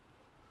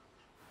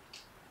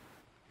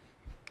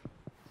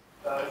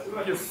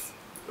 Like if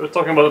we're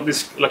talking about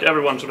this, like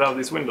everyone should have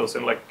these windows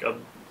in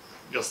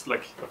just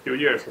like a few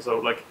years or so,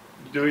 like,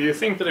 do you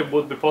think that it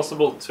would be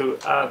possible to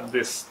add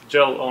this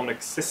gel on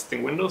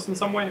existing windows in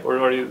some way?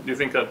 Or do you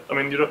think that, I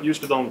mean, you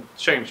usually don't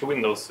change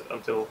windows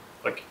until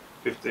like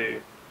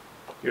 50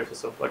 years or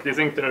so. Like, do you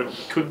think there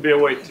could be a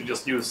way to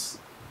just use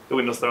the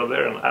windows that are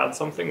there and add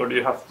something, or do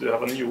you have to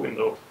have a new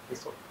window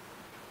installed?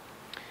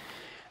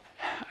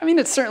 I mean,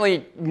 it's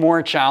certainly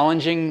more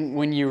challenging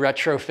when you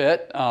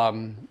retrofit,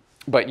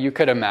 but you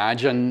could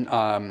imagine,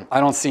 I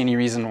don't see any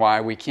reason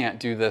why we can't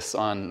do this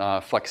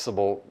on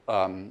flexible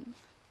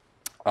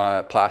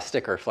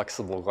plastic or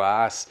flexible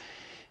glass,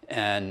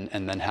 and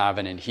then have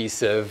an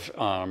adhesive,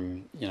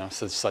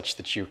 such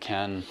that you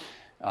can,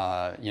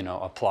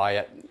 apply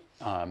it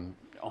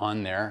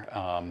on there.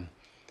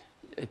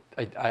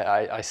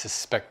 I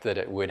suspect that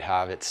it would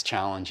have its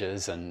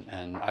challenges,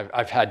 and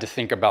I've had to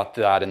think about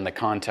that in the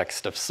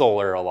context of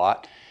solar a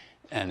lot,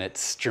 and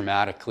it's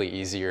dramatically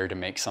easier to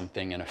make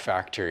something in a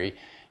factory,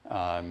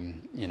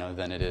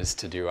 than it is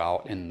to do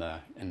out in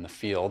the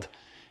field.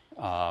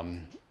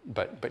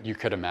 But you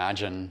could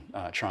imagine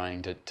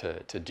trying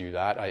to do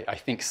that. I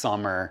think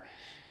some are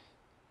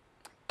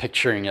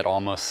picturing it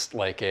almost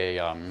like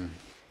a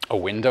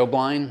window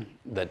blind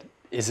that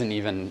isn't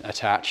even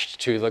attached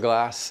to the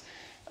glass.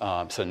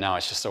 So now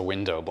it's just a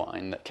window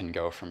blind that can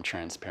go from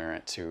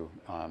transparent to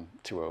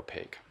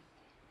opaque.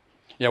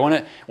 Yeah,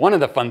 one of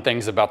the fun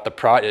things about the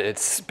project, it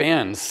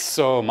spans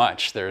so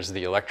much. There's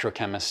the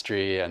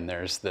electrochemistry, and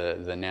there's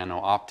the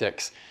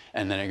nano-optics,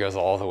 and then it goes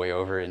all the way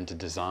over into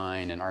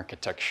design and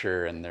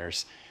architecture, and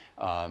there's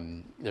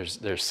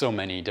so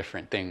many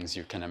different things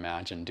you can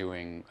imagine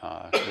doing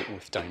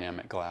with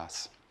dynamic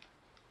glass.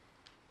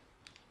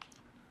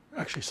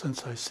 Actually,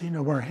 since I see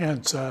no more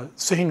hands,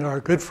 seeing our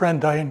good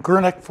friend Diane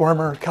Gurnick,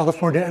 former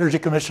California Energy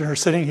Commissioner,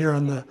 sitting here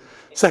on the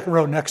second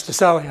row next to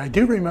Sally, I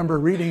do remember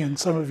reading in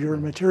some of your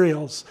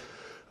materials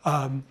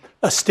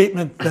a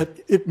statement that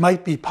it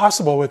might be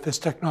possible with this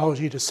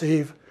technology to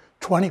save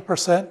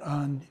 20%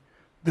 on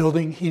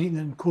building heating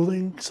and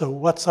cooling. So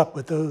what's up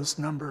with those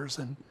numbers,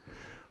 and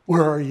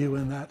where are you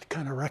in that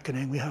kind of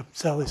reckoning?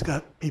 Sally's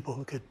got people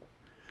who could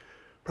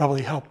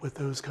probably help with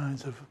those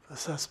kinds of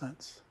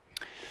assessments.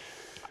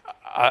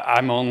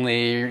 I'm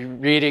only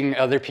reading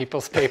other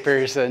people's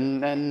papers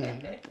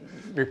and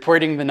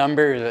reporting the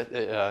number.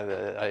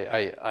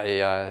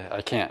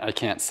 I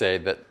can't say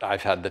that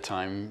I've had the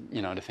time,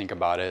 to think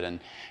about it. And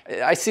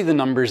I see the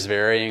numbers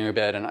varying a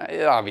bit, and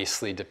it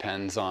obviously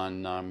depends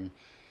on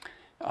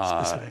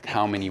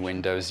how many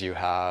windows you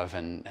have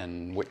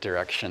and what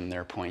direction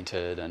they're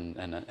pointed, and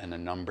a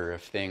number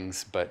of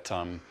things. But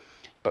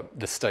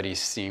the studies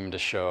seem to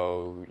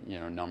show,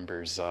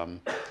 numbers.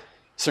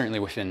 Certainly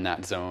within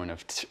that zone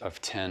of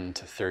 10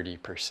 to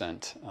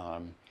 30%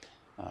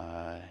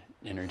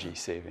 energy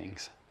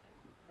savings.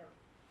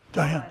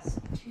 Diane.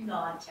 Two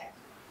non-technical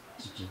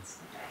questions.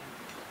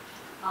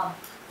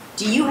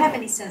 Do you have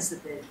any sense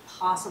of the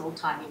possible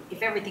timing,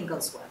 if everything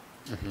goes well,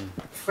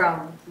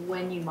 from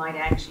when you might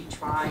actually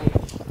try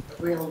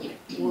a real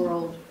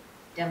world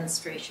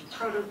demonstration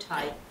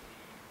prototype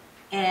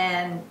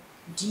And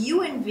do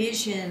you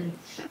envision,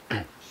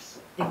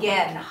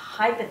 again,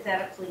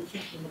 hypothetically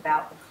thinking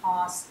about the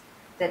cost,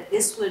 that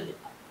this would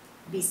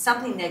be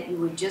something that you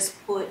would just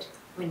put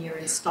when you're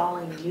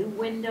installing new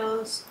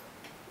windows,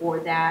 or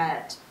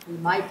that we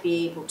might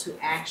be able to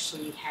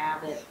actually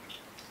have it,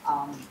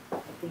 I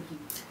think you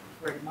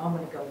heard a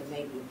moment ago, it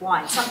may be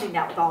blind, something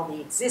that with all the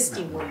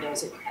existing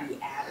windows it can be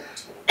added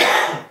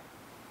to?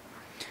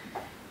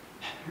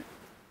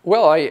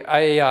 Well, I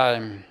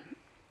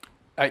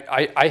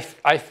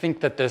think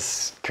that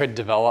this could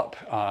develop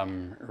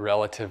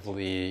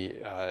relatively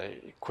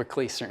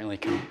quickly, certainly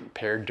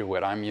compared to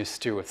what I'm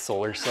used to with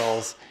solar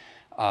cells.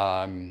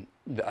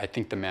 I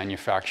think the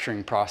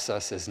manufacturing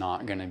process is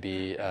not going to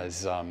be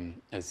as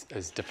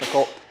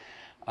difficult.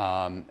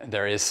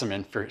 There is some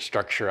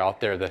infrastructure out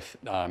there.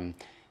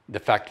 The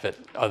fact that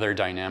other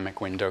dynamic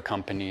window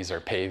companies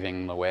are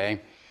paving the way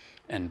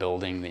and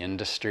building the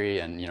industry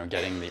and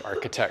getting the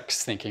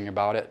architects thinking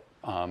about it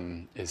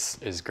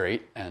is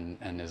great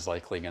and is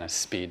likely going to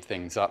speed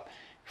things up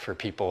for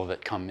people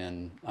that come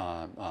in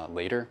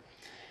later.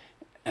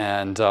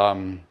 And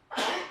one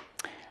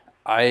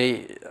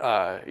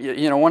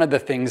of the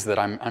things that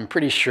I'm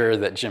pretty sure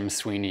that Jim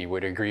Sweeney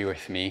would agree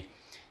with me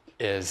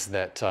is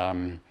that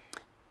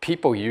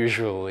people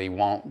usually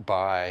won't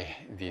buy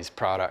these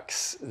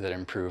products that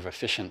improve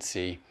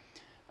efficiency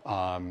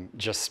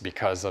just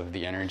because of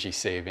the energy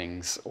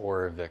savings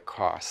or the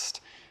cost.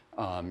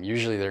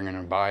 Usually they're going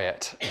to buy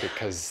it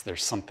because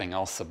there's something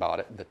else about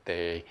it that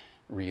they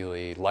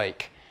really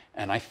like.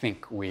 And I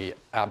think we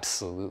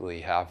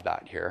absolutely have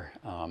that here.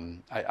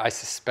 I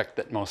suspect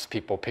that most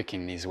people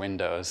picking these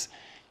windows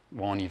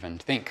won't even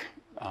think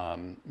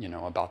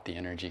about the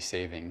energy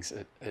savings.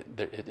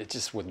 It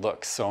just would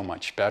look so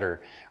much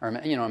better. Or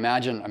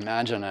imagine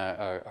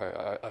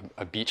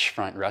a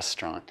beachfront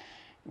restaurant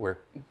where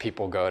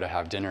people go to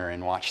have dinner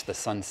and watch the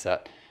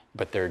sunset,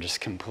 but they're just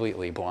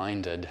completely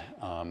blinded.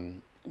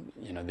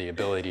 The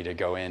ability to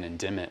go in and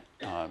dim it,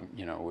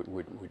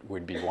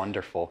 would be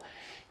wonderful.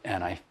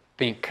 And I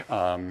think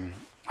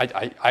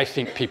I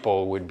think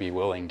people would be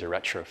willing to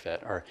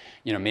retrofit, or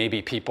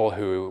maybe people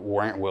who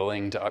weren't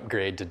willing to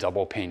upgrade to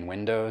double pane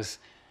windows,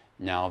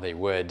 now they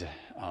would,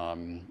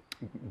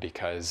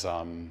 because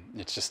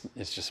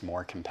it's just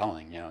more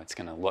compelling. It's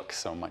going to look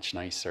so much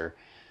nicer,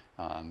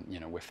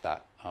 with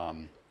that.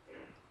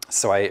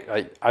 So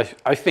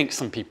I think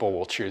some people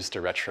will choose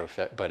to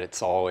retrofit, but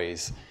it's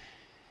always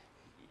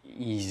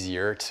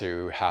easier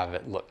to have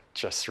it look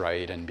just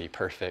right and be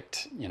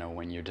perfect,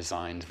 when you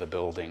designed the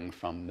building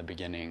from the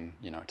beginning,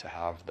 to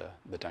have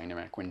the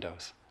dynamic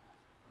windows.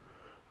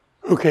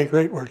 Okay,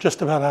 great. We're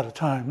just about out of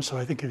time, so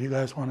I think if you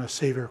guys want to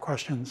save your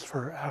questions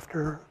for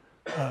after,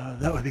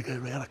 that would be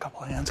good. We had a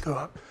couple of hands go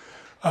up.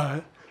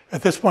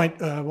 At this point,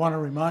 I want to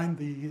remind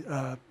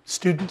the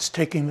students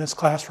taking this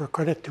class for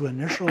credit to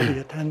initial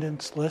the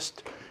attendance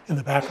list in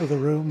the back of the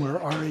room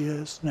where Ari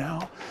is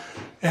now.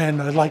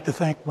 And I'd like to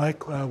thank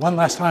Mike one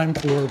last time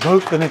for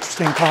both an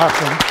interesting talk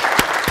and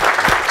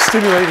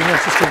stimulating,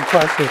 interesting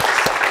questions.